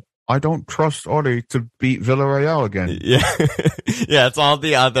you're also going, I don't trust Ole to beat Villarreal again. Yeah. Yeah, it's all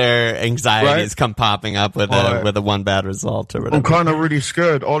the other anxieties come popping up with a one bad result or whatever. I'm kind of really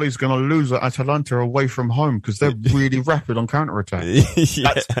scared Ole's going to lose at Atalanta away from home because they're really rapid on counterattack.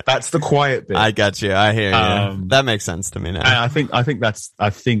 That's the quiet bit. I got you. I hear you. That makes sense to me now. And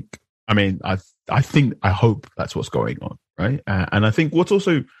I hope that's what's going on, right? And I think what's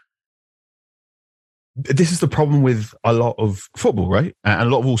also, this is the problem with a lot of football, right? And a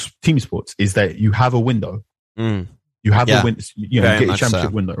lot of all team sports is that you have a window. You have a window, you get a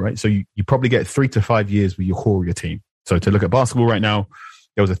championship window, right? So you probably get 3 to 5 years with your core of your team. So to look at basketball right now,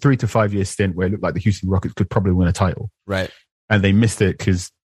 there was a 3 to 5 year stint where it looked like the Houston Rockets could probably win a title. Right. And they missed it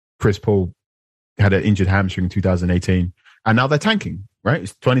because Chris Paul had an injured hamstring in 2018. And now they're tanking, right?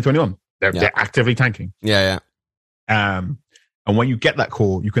 It's 2021. They're actively tanking. Yeah. And when you get that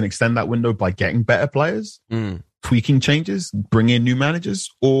core, you can extend that window by getting better players, tweaking changes, bring in new managers.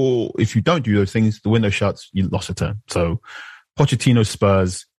 Or if you don't do those things, the window shuts, you lost a turn. So Pochettino's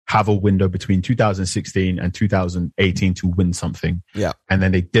Spurs have a window between 2016 and 2018 to win something. Yeah. And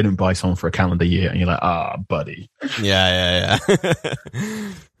then they didn't buy someone for a calendar year. And you're like, buddy. Yeah.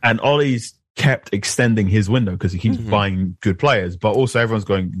 And Ollie's kept extending his window because he keeps buying good players. But also everyone's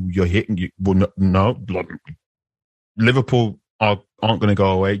going, you're hitting you. Well, no. Liverpool aren't going to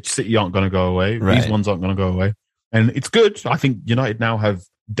go away. City aren't going to go away. Right. These ones aren't going to go away. And it's good. I think United now have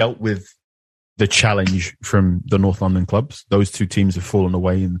dealt with the challenge from the North London clubs. Those two teams have fallen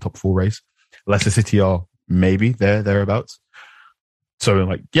away in the top 4 race. Leicester City are maybe thereabouts. So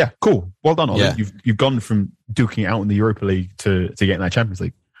like, yeah, cool. Well done, Ollie. Yeah. You've gone from duking it out in the Europa League to getting that Champions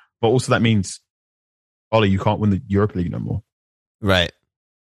League. But also that means, Ollie, you can't win the Europa League no more. Right.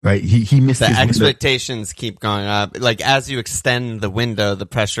 Right, he missed the his expectations keep going up. Like as you extend the window, the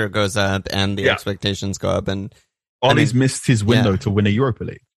pressure goes up and the expectations go up. And Ollie's missed his window to win a Europa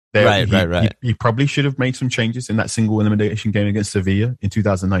League. Right. He probably should have made some changes in that single elimination game against Sevilla in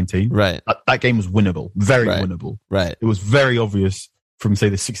 2019. Right, that game was winnable, very winnable. Right, it was very obvious from say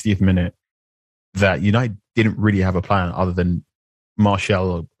the 60th minute that United didn't really have a plan other than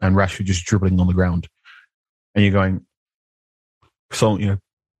Martial and Rashford just dribbling on the ground, and you're going, so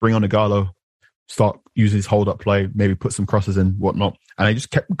bring on Igalo, start using his hold-up play, maybe put some crosses in, whatnot. And I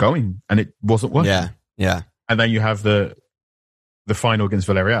just kept going, and it wasn't working. Yeah. And then you have the final against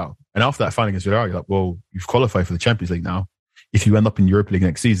Villarreal. And after that final against Villarreal, you're like, well, you've qualified for the Champions League now. If you end up in Europa League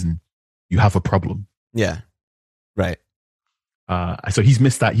next season, you have a problem. Yeah, right. So he's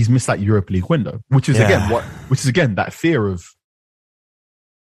missed that Europa League window, which is again that fear of,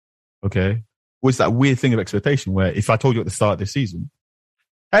 okay, what's that weird thing of expectation where if I told you at the start of this season,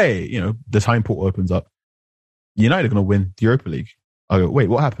 hey, the time portal opens up, United are going to win the Europa League. I go, wait,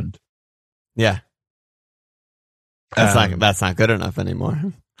 what happened? Yeah. That's not good enough anymore.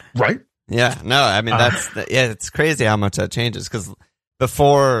 Right? Yeah. No, I mean, it's crazy how much that changes because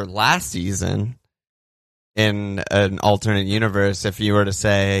before last season, in an alternate universe, if you were to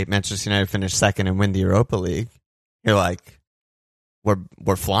say Manchester United finish second and win the Europa League, you're like,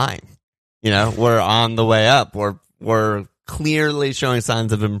 we're flying. We're on the way up. We're clearly showing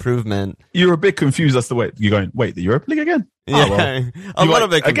signs of improvement. You're a bit confused as to you're going, wait, the Europa League again? Yeah, a little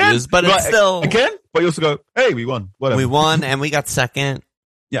bit confused, but it's still again. But you also go, hey, we won. Whatever. We won, and we got second.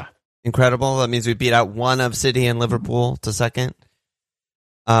 Yeah, incredible. That means we beat out one of City and Liverpool to second.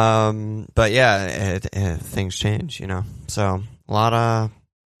 But yeah, things change, So a lot of.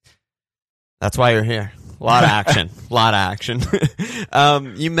 That's why you're here. A lot of action.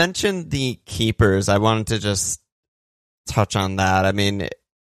 You mentioned the keepers. I wanted to just touch on that. I mean,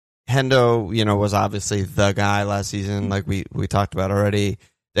 Hendo, was obviously the guy last season, like we talked about already.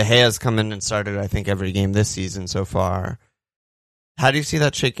 De Gea's come in and started, I think, every game this season so far. How do you see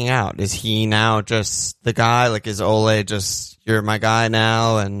that shaking out? Is he now just the guy? Like, is Ole just, you're my guy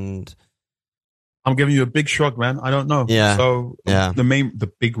now? And I'm giving you a big shrug, man. I don't know. Yeah. So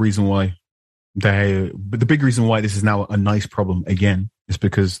the big reason why this is now a nice problem again is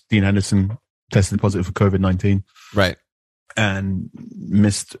because Dean Henderson tested positive for COVID-19. Right. And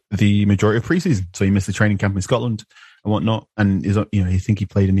missed the majority of preseason. So he missed the training camp in Scotland and whatnot. And I think he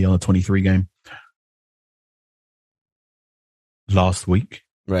played in the under-23 game last week.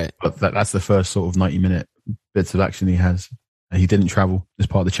 Right. But that's the first sort of 90-minute bits of action he has. And he didn't travel as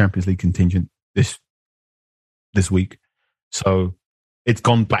part of the Champions League contingent this week. So it's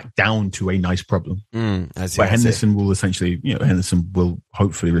gone back down to a nice problem. But Henderson will essentially, Henderson will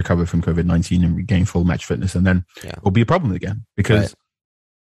hopefully recover from COVID-19 and regain full match fitness, and then it'll be a problem again because,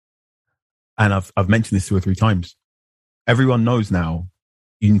 and I've mentioned this 2 or 3 times, everyone knows now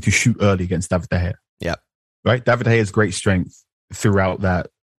you need to shoot early against David De Gea. Yeah. Right? David De Gea's great strength throughout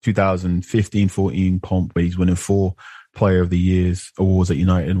that 2015-14 pomp where he's winning 4 Player of the Years awards at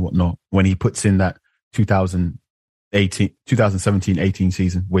United and whatnot, when he puts in that 2017-18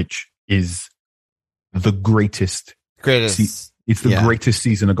 season, which is the greatest. It's the greatest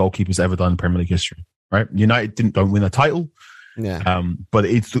season a goalkeeper's ever done in Premier League history, right? United don't win a title. Yeah. But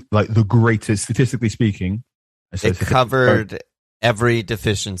it's like the greatest, statistically speaking. It covered every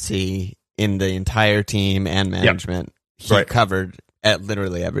deficiency in the entire team and management. He covered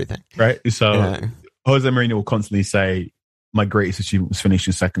literally everything. Right. So Jose Mourinho will constantly say, my greatest achievement was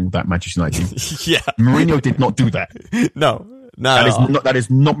finishing second with that Manchester United team. Yeah. Mourinho did not do that. No. That is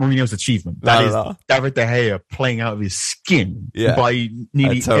not Mourinho's achievement. That is David De Gea playing out of his skin by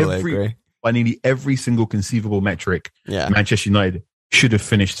nearly every single conceivable metric. Yeah. Manchester United should have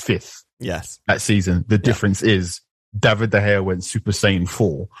finished 5th. Yes. That season. The difference is David De Gea went Super Saiyan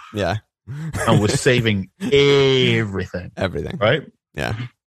 4. Yeah. And was saving everything. Everything. Right? Yeah.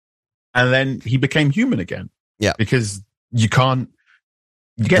 And then he became human again. Yeah. Because you get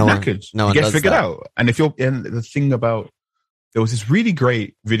knackered. You get figured out. And the thing about, there was this really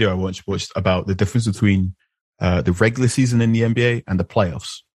great video I watched about the difference between the regular season in the NBA and the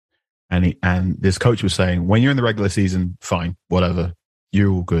playoffs. And this coach was saying, when you're in the regular season, fine, whatever,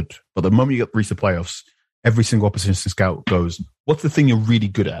 you're all good. But the moment you reach the playoffs, every single opposition scout goes, what's the thing you're really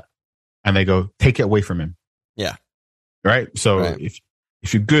good at? And they go, take it away from him. Yeah. Right. So if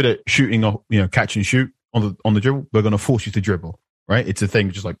you're good at shooting, catch and shoot on the dribble, we're going to force you to dribble. Right. It's a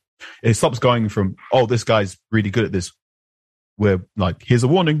thing. Just like it stops going from, oh, this guy's really good at this. We're like, here's a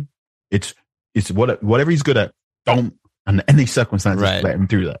warning. It's whatever he's good at. Don't, under any circumstances, let him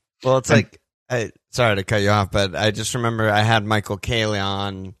do that. Well, it's sorry to cut you off, but I just remember I had Michael Cayley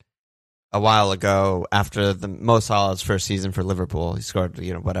on a while ago after the Mo Salah's first season for Liverpool. He scored,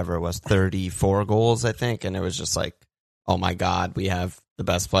 whatever it was, 34 goals, I think. And it was just like, oh my God, we have the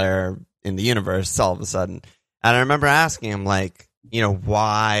best player in the universe all of a sudden. And I remember asking him, like,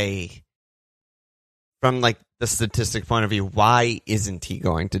 why, from like the statistic point of view, why isn't he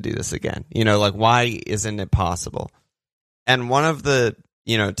going to do this again? Like, why isn't it possible? And one of the,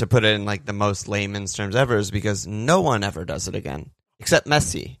 to put it in like the most layman's terms ever, is because no one ever does it again except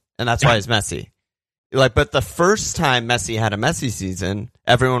Messi. And that's why he's Messi. Like, but the first time Messi had a Messi season,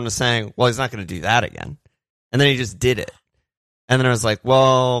 everyone was saying, well, he's not going to do that again. And then he just did it. And then I was like,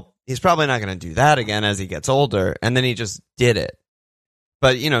 well, he's probably not going to do that again as he gets older. And then he just did it.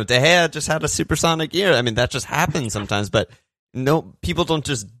 But, De Gea just had a supersonic year. I mean, that just happens sometimes, but no, people don't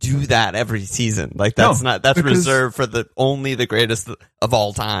just do that every season. Like, that's reserved for only the greatest of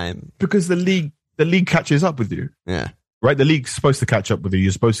all time. Because the league catches up with you. Yeah. Right? The league's supposed to catch up with you.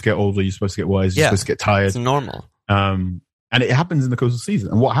 You're supposed to get older. You're supposed to get wise. You're supposed to get tired. It's normal. And it happens in the course of the season.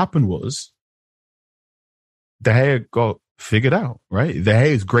 And what happened was De Gea got figured out, right? De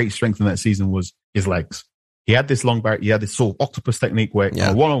Gea's great strength in that season was his legs. He had this long barrier. He had this sort of octopus technique where on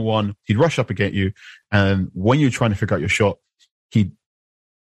a one-on-one, he'd rush up against you. And when you're trying to figure out your shot, he'd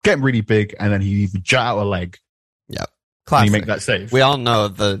get really big and then he'd either jet out a leg. Yep. Classic. And he'd make that save. We all know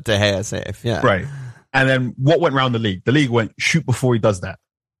the De Gea save. Yeah. Right. And then what went around the league? The league went, shoot before he does that.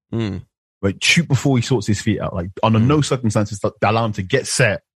 Right? Shoot before he sorts his feet out. Like, under no circumstances that allow him to get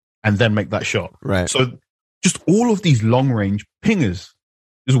set and then make that shot. Right. So just all of these long range pingers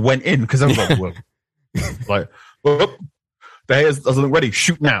just went in because I was like, well, De Gea doesn't look ready.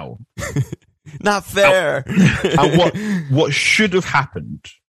 Shoot now. Not fair. And what should have happened?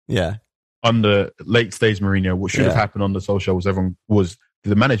 Yeah. Under late stage Mourinho, what should have happened on the Solskjaer was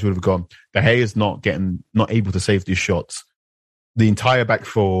the manager would have gone, De Gea is not able to save these shots. The entire back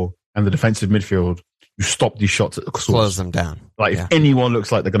four and the defensive midfield, you stop these shots at the source. Close them down. Like, if anyone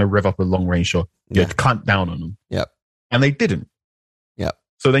looks like they're going to rev up a long range shot, you clamp down on them. Yep. And they didn't. Yep.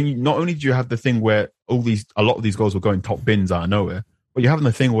 So then not only do you have the thing where a lot of these goals were going top bins out of nowhere, but you're having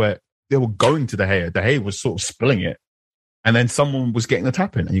the thing where they were going to De Gea. De Gea was sort of spilling it. And then someone was getting the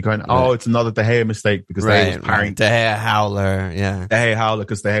tap in, and you're going, oh, it's another De Gea mistake because De Gea was parrying. De Gea howler, yeah. De Gea howler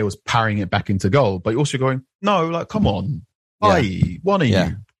because De Gea was parrying it back into goal. But you're also going, no, like, come on. One of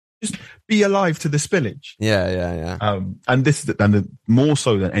you. Just be alive to the spillage. Yeah. And this is more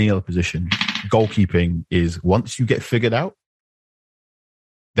so than any other position, goalkeeping is once you get figured out,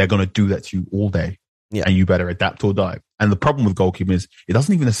 they're going to do that to you all day. Yeah. And you better adapt or die. And the problem with goalkeeping is it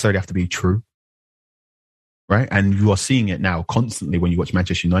doesn't even necessarily have to be true. Right? And you are seeing it now constantly when you watch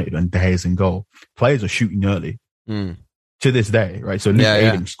Manchester United and De Gea's in goal. Players are shooting early to this day, right? So Luke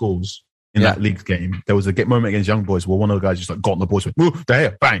Ayling scores in that league game. There was a moment against Young Boys where one of the guys just like got on the boards with, De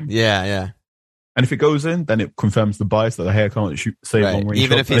Gea, bang. Yeah. And if it goes in, then it confirms the bias that De Gea can't save long range.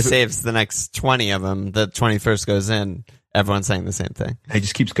 Even if he saves the next 20 of them, the 21st goes in, everyone's saying the same thing. It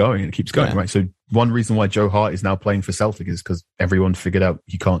just keeps going and it keeps going, right? So one reason why Joe Hart is now playing for Celtic is because everyone figured out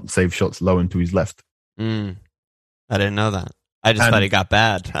he can't save shots low and to his left. I didn't know that. I just thought he got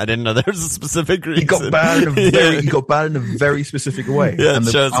bad. I didn't know there was a specific reason. He got bad in a very specific way. Yeah, it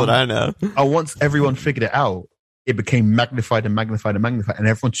shows what I know. And once everyone figured it out, it became magnified, and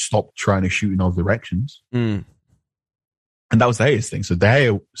everyone stopped trying to shoot in all directions. And that was the Gea's thing. So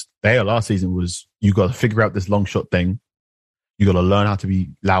De Gea last season was, you got to figure out this long shot thing. You got to learn how to be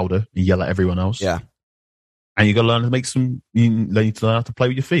louder and yell at everyone else. Yeah. And you got to learn to you need to learn how to play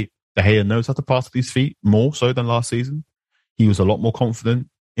with your feet. De Gea knows how to pass with his feet more so than last season. He was a lot more confident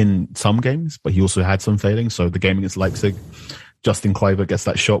in some games, but he also had some failings. So the game against Leipzig, Justin Kluivert gets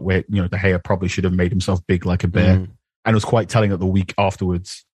that shot where, De Gea probably should have made himself big like a bear. And it was quite telling that the week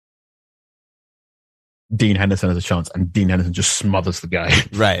afterwards, Dean Henderson has a chance and Dean Henderson just smothers the guy.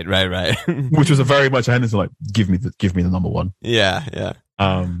 Right. Which was a very much a Henderson, like, give me the number one. Yeah.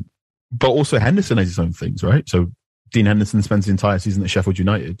 But also Henderson has his own things, right? So Dean Henderson spends the entire season at Sheffield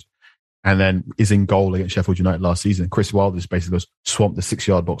United and then is in goal against Sheffield United last season. Chris Wilder just basically goes, swamp the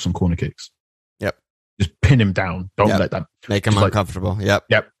 6-yard box on corner kicks. Yep. Just pin him down. Don't let that. Make him uncomfortable.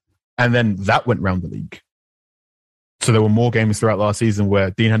 Yep. And then that went round the league. So there were more games throughout last season where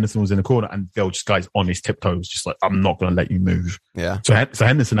Dean Henderson was in the corner and there were just guys on his tiptoes, just like, I'm not going to let you move. Yeah. So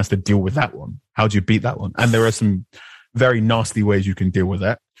Henderson has to deal with that one. How do you beat that one? And there are some very nasty ways you can deal with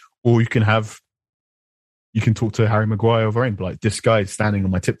that. Or you can talk to Harry Maguire over and be like, this guy is standing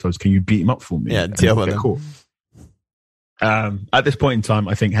on my tiptoes. Can you beat him up for me? Yeah, deal with him. Cool. At this point in time,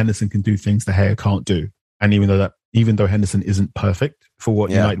 I think Henderson can do things De Gea can't do. And even though Henderson isn't perfect for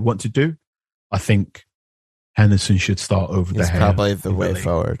what United want to do, I think Henderson should start over He's De Gea. Probably the way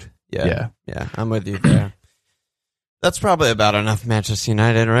forward. Yeah. I'm with you there. That's probably about enough Manchester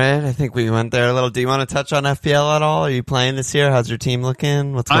United, right? I think we went there a little. Do you want to touch on FPL at all? Are you playing this year? How's your team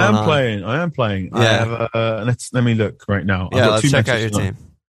looking? What's going on? I am playing. Yeah. I have, let me look right now. Let's check out your team.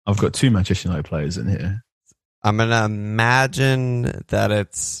 I've got 2 Manchester United players in here. I'm going to imagine that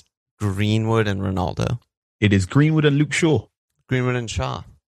it's Greenwood and Ronaldo. It is Greenwood and Luke Shaw. Greenwood and Shaw.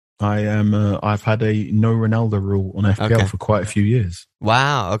 I've had a no Ronaldo rule on FPL for quite a few years.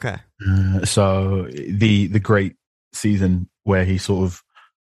 Wow. Okay. So the great season where he sort of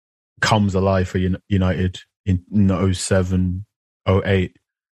comes alive for United in 07, 08.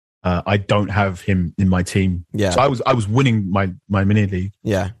 I don't have him in my team. Yeah. So I was winning my mini league.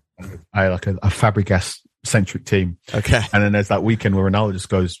 Yeah. I had like a Fabregas centric team. Okay. And then there's that weekend where Ronaldo just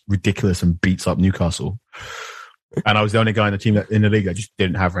goes ridiculous and beats up Newcastle. And I was the only guy in the team in the league that just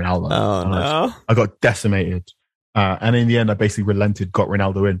didn't have Ronaldo. Oh, no. I got decimated. And in the end, I basically relented, got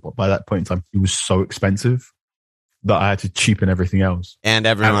Ronaldo in. But by that point in time, he was so expensive that I had to cheapen everything else. And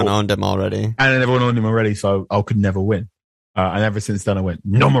everyone owned him already. And everyone owned him already, so I could never win. And ever since then, I went,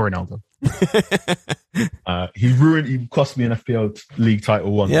 no more Ronaldo. He cost me an FPL league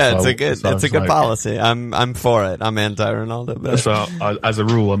title once. Yeah, it's a good policy. I'm for it. I'm anti-Ronaldo. But so as a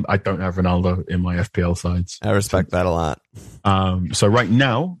rule, I don't have Ronaldo in my FPL sides. I respect that a lot. So right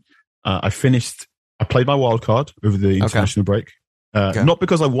now, I played my wild card over the international break. Not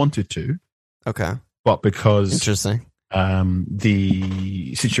because I wanted to. Okay. But because interesting.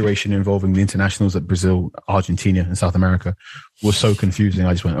 The situation involving the internationals at Brazil, Argentina, and South America was so confusing.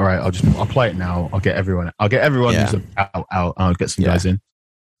 I just went, all right, I'll play it now. I'll get everyone who's out. I'll get some guys in.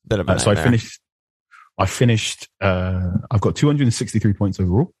 Bit of a so I finished. I've got 263 points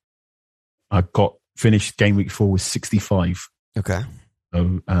overall. I finished game week 4 with 65. Okay.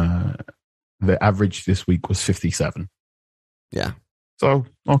 So the average this week was 57. Yeah. So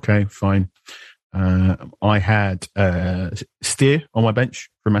okay, fine. I had Steer on my bench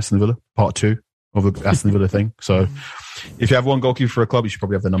from Aston Villa, part 2 of the Aston Villa thing. So if you have one goalkeeper for a club, you should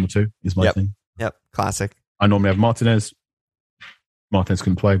probably have the number 2, is my thing. Yep, classic. I normally have Martinez. Martinez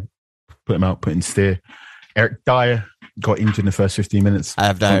couldn't play. Put him out, put in Steer. Eric Dyer got injured in the first 15 minutes. I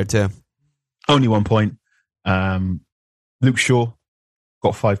have Dyer too. Only 1 point. Luke Shaw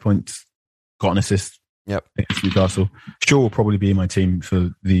got 5 points, got an assist. Yep. Against Newcastle. Shaw will probably be in my team for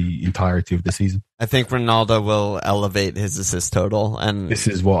the entirety of the season. I think Ronaldo will elevate his assist total, and this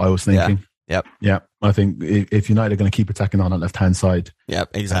is what I was thinking. Yeah. I think if United are going to keep attacking on that left-hand side. Yep,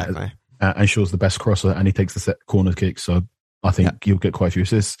 exactly. And Shaw's the best crosser, and he takes the set corner kick, so I think you'll get quite a few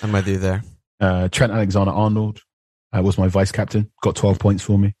assists. I'm with you there. Trent Alexander-Arnold was my vice-captain, got 12 points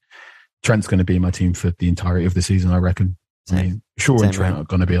for me. Trent's going to be in my team for the entirety of the season, I reckon. I mean, Shaw and Trent are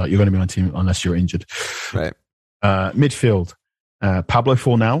going to be you're going to be on my team unless you're injured. Right. Midfield, Pablo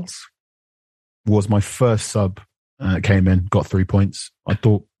Fornals was my first sub. Came in, got 3 points. I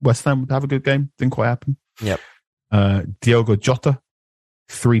thought West Ham would have a good game. Didn't quite happen. Yep. Diogo Jota,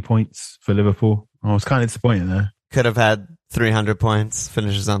 3 points for Liverpool. I was kind of disappointed there. Could have had 300 points,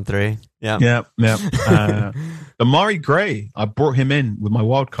 finishes on 3. Yeah. Amari Gray, I brought him in with my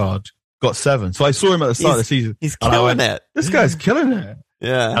wild card. Got 7. So I saw him at the start of the season. He's killing it. This guy's killing it.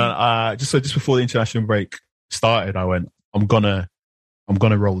 Yeah. And just before the international break started, I went, I'm gonna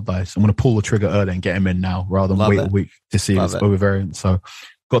roll the dice. I'm gonna pull the trigger early and get him in now rather than wait a week to see if it's overvariant. So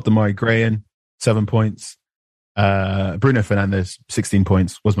got the Murray Gray in, 7 points. Bruno Fernandes, 16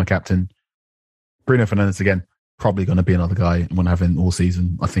 points, was my captain. Bruno Fernandes again, probably gonna be another guy I'm gonna have in all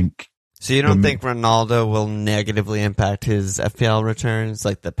season, I think. So you don't think Ronaldo will negatively impact his FPL returns,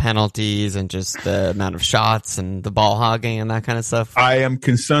 like the penalties and just the amount of shots and the ball hogging and that kind of stuff? I am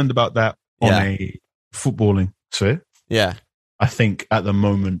concerned about that on a footballing sphere. Yeah. I think at the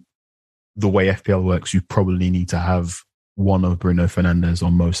moment, the way FPL works, you probably need to have one of Bruno Fernandes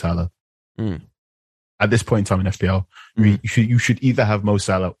or Mo Salah. At this point in time in FPL, you should either have Mo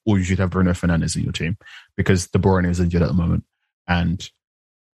Salah or you should have Bruno Fernandes in your team because De Bruyne is injured at the moment. And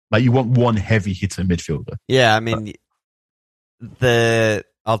you want one heavy hitter midfielder. Yeah, I mean,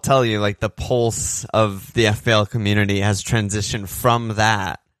 I'll tell you, the pulse of the FPL community has transitioned from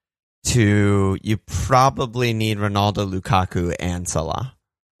that to you probably need Ronaldo, Lukaku, and Salah.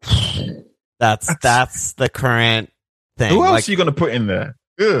 That's the current thing. Who else are you going to put in there?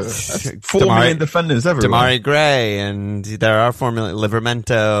 That's 4 million defenders everywhere. Demarai Gray, and there are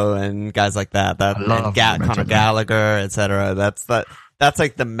Livermento and guys like that. And Conor Gallagher, etc. That's that's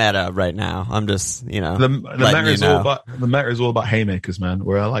like the meta right now. I'm just, the meta is all about the meta is all about haymakers, man.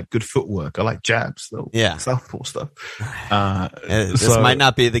 Where I like good footwork, I like jabs, southpaw stuff. This might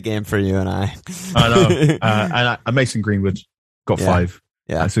not be the game for you and I. I know. And Mason Greenwood got 5.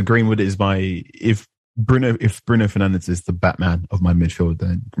 Yeah. So Greenwood is if Bruno Fernandes is the Batman of my midfield,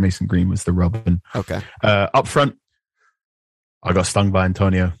 then Mason Greenwood's the Robin. Okay. Up front, I got stung by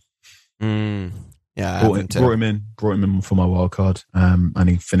Antonio. Yeah, brought him in for my wild card, and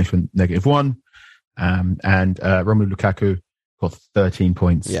he finished with -1. And Romelu Lukaku got 13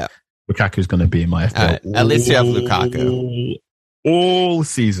 points. Yeah, Lukaku's going to be in my FPL. At least you have Lukaku all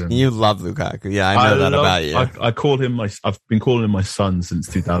season. You love Lukaku. Yeah, I know that about you. I called him I've been calling him my son since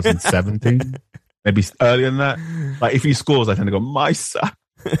 2017. Maybe earlier than that. Like if he scores, I tend to go, my son.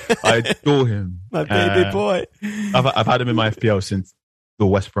 I adore him, my baby boy. I've had him in my FPL since the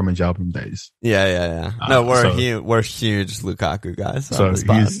West Bromwich album days. Yeah. No, we're huge Lukaku guys. So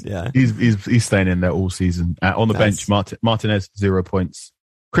he's staying in there all season. On the bench, Martinez 0 points,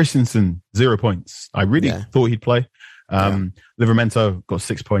 Christensen 0 points. I really thought he'd play. Livramento got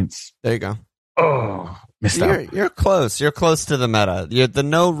 6 points. There you go. Oh, missed out. You're close. You're close to the meta. The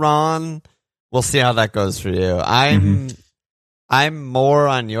no Ron. We'll see how that goes for you. I'm more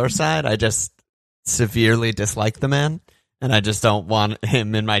on your side. I just severely dislike the man. And I just don't want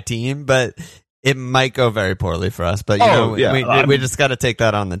him in my team, but it might go very poorly for us. But we just got to take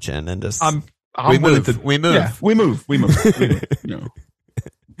that on the chin and just we move. Yeah, we move.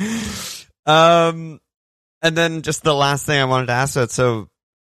 And then just the last thing I wanted to ask about. So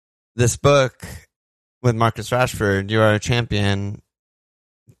this book with Marcus Rashford, You Are a Champion.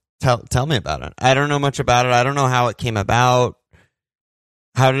 Tell me about it. I don't know much about it. I don't know how it came about.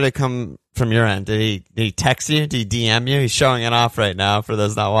 How did it come from your end? Did he text you? Did he DM you? He's showing it off right now for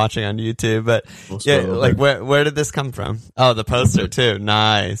those not watching on YouTube. But where did this come from? Oh, the poster too.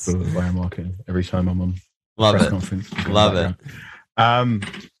 Nice. Why I'm walking every time I'm on press conference. Love it.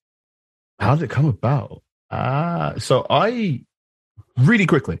 How did it come about? So I really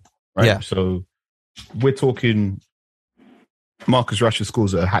quickly, right? Yeah. So we're talking Marcus Rashford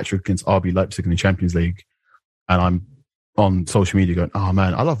scores a hat-trick against RB Leipzig in the Champions League, and I'm on social media going, oh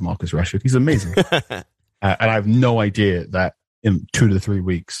man, I love Marcus Rashford. He's amazing. And I have no idea that in 2 to 3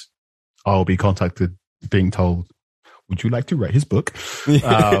 weeks, I'll be contacted being told, would you like to write his book?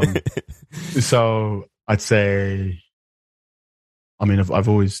 So I'd say, I've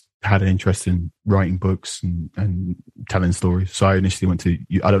always had an interest in writing books and telling stories. So I initially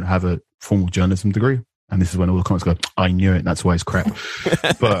I don't have a formal journalism degree. And this is when all the comments go, I knew it. That's why it's crap.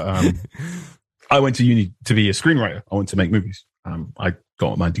 But I went to uni to be a screenwriter. I want to make movies. I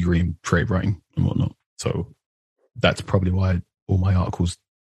got my degree in creative writing and whatnot. So that's probably why all my articles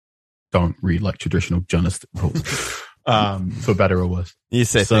don't read like traditional journalistic reports, for better or worse. You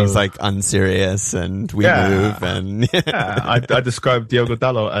say things like unserious and we move and I described Diogo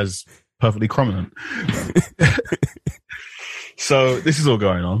Dalot as perfectly prominent. So this is all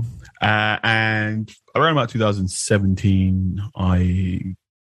going on. And around about 2017, I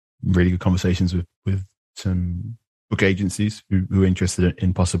really good conversations with some book agencies who were interested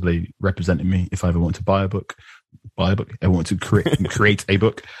in possibly representing me if I ever want to buy a book. I want to create a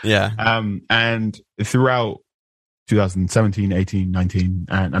book. Yeah. And throughout 2017, 18, 19,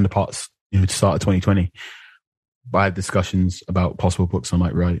 and the parts, to start of 2020, I had discussions about possible books I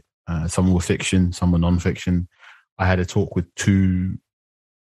might write. Some were fiction, some were non-fiction. I had a talk with 2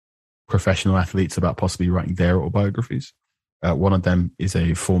 professional athletes about possibly writing their autobiographies. One of them is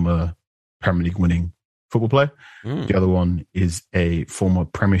a former Premier League winning football player. The other one is a former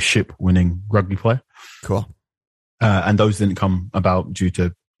Premiership winning rugby player. Cool. And those didn't come about due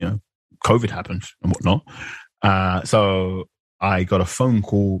to, COVID happened and whatnot. So I got a phone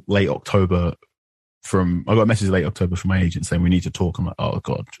call late October I got a message late October from my agent saying we need to talk. I'm like, oh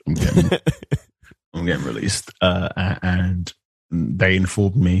God, I'm getting released. And they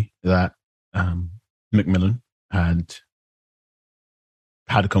informed me that Macmillan had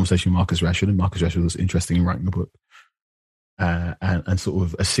a conversation with Marcus Rashford, and Marcus Rashford was interested in writing a book. And sort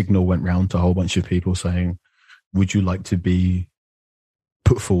of a signal went round to a whole bunch of people saying, would you like to be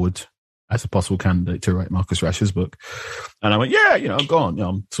put forward as a possible candidate to write Marcus Rashford's book? And I went, go on.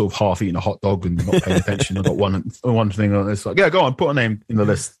 I'm sort of half eating a hot dog and not paying attention. I got one thing on this. Like, yeah, go on, put a name in the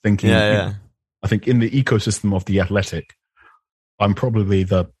list. Thinking, I think in the ecosystem of The Athletic, I'm probably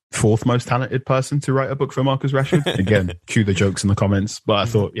the 4th most talented person to write a book for Marcus Rashford. Again, cue the jokes in the comments. But I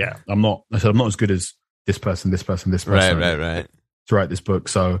thought, I'm not as good as this person. Right. To write this book.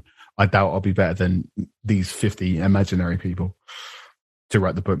 So I doubt I'll be better than these 50 imaginary people to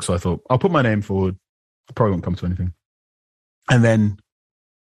write the book. So I thought, I'll put my name forward. I probably won't come to anything. And then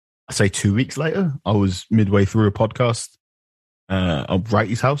say 2 weeks later, I was midway through a podcast on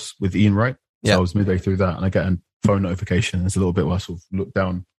Wrighty's House with Ian Wright. So I was midway through that, and I get a phone notification. There's a little bit where I sort of look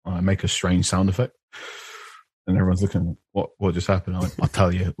down, I make a strange sound effect, and everyone's looking, what just happened? I'll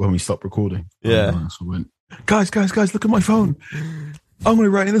tell you when we stop recording. Yeah. So I went, guys, look at my phone. I'm going to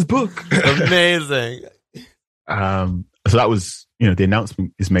write in this book. Amazing. So that was, the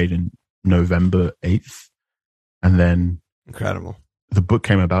announcement is made in November 8th, and then incredible. The book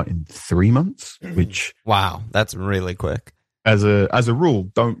came about in 3 months, which wow, that's really quick. As a rule,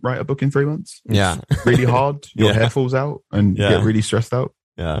 don't write a book in 3 months. It's really hard. Your hair falls out and you get really stressed out.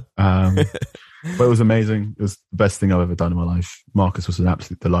 Yeah. But it was amazing. It was the best thing I've ever done in my life. Marcus was an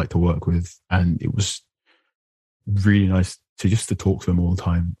absolute delight to work with, and it was really nice to talk to him all the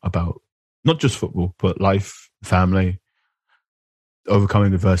time about not just football, but life, family,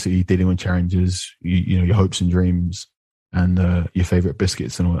 overcoming adversity, dealing with challenges, your hopes and dreams, and your favorite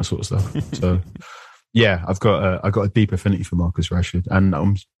biscuits and all that sort of stuff. So. Yeah, I've got a deep affinity for Marcus Rashford, and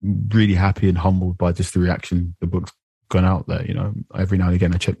I'm really happy and humbled by just the reaction the book's gone out there. Every now and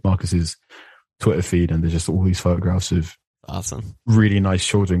again I check Marcus's Twitter feed, and there's just all these photographs of awesome, really nice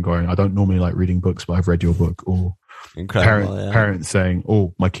children going, I don't normally like reading books, but I've read your book. Or incredible, parents saying,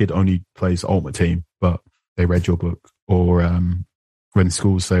 oh, my kid only plays Ultimate Team, but they read your book. Or when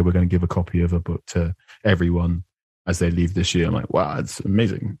schools say we're going to give a copy of a book to everyone as they leave this year, I'm like, wow, it's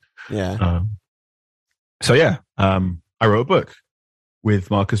amazing. Yeah. So yeah, I wrote a book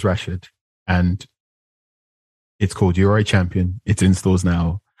with Marcus Rashford, and it's called You're a Champion. It's in stores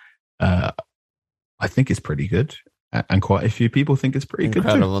now. I think it's pretty good, and quite a few people think it's pretty good too.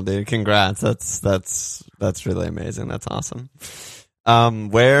 Incredible, dude! Congrats. That's really amazing. That's awesome.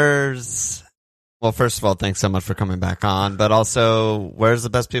 Well, first of all, thanks so much for coming back on. But also, where's the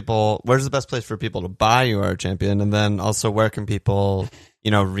best place for people to buy You Are a Champion? And then also, where can people,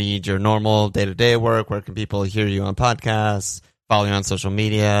 read your normal day-to-day work? Where can people hear you on podcasts, follow you on social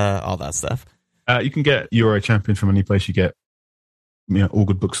media, all that stuff? You can get You Are a Champion from any place you get, all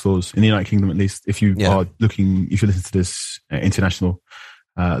good bookstores in the United Kingdom, at least. If you listen to this international,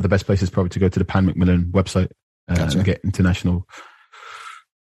 the best place is probably to go to the Pan Macmillan website and get international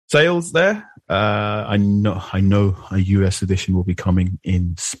sales there. I know a US edition will be coming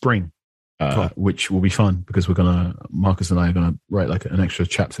in spring, which will be fun because Marcus and I are gonna write like an extra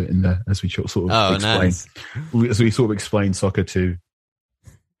chapter in there as we sort of explain. Nice. As we sort of explain soccer to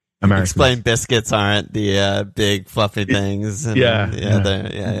Americans. Explain biscuits aren't the big fluffy things. And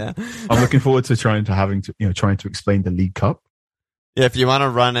yeah. I'm looking forward to trying to explain the League Cup. Yeah, if you want to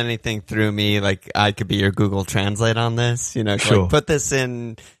run anything through me, like I could be your Google Translate on this. Sure. Like, put this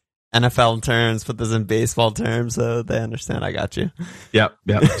in NFL terms, put this in baseball terms, so they understand. I got you. Yeah.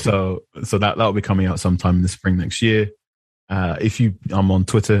 So that'll be coming out sometime in the spring next year. I'm on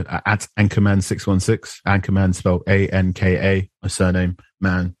Twitter at Ankaman616. Ankaman spelled ANKA. My surname,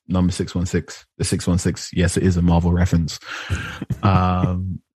 man, number 616. The 616. Yes, it is a Marvel reference.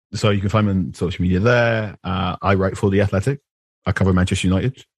 So you can find me on social media there. I write for The Athletic. I cover Manchester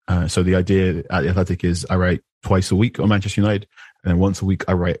United. So the idea at The Athletic is I write twice a week on Manchester United, and then once a week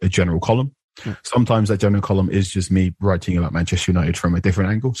I write a general column. Sometimes that general column is just me writing about Manchester United from a different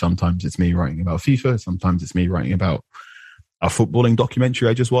angle. Sometimes it's me writing about FIFA. Sometimes it's me writing about a footballing documentary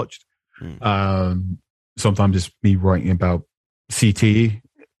I just watched. Sometimes it's me writing about CTE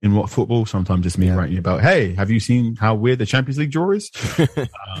in what football. Sometimes it's me writing about, hey, have you seen how weird the Champions League draw is?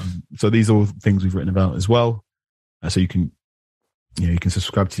 So these are all things we've written about as well. So you can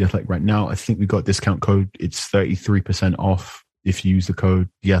subscribe to The Athletic right now. I think we got a discount code. It's 33% off if you use the code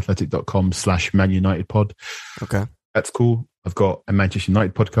theathletic.com/Man United pod. Okay. That's cool. I've got a Manchester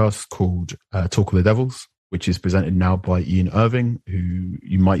United podcast called Talk of the Devils, which is presented now by Ian Irving, who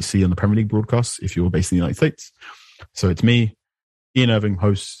you might see on the Premier League broadcasts if you're based in the United States. So it's me, Ian Irving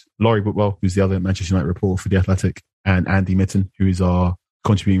hosts, Laurie Whitwell, who's the other Manchester United reporter for The Athletic, and Andy Mitten, who is our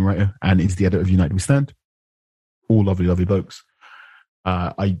contributing writer and is the editor of United We Stand. All lovely, lovely blokes.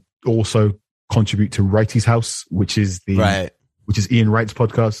 I also contribute to Wrighty's House, which is Ian Wright's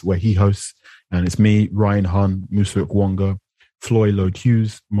podcast, where he hosts, and it's me, Ryan Hun, Musa Okwonga, Floyd Lloyd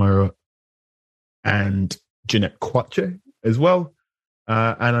Hughes, Myra, and Jeanette Kwache as well.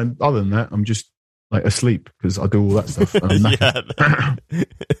 And other than that, I'm just like asleep because I do all that stuff.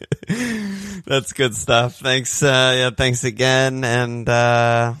 That's good stuff. Thanks. Thanks again, and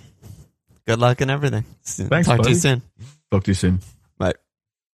good luck and everything. Thanks. Talk to you soon. Talk to you soon. Bye.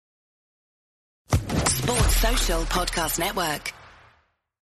 Sports Social Podcast Network.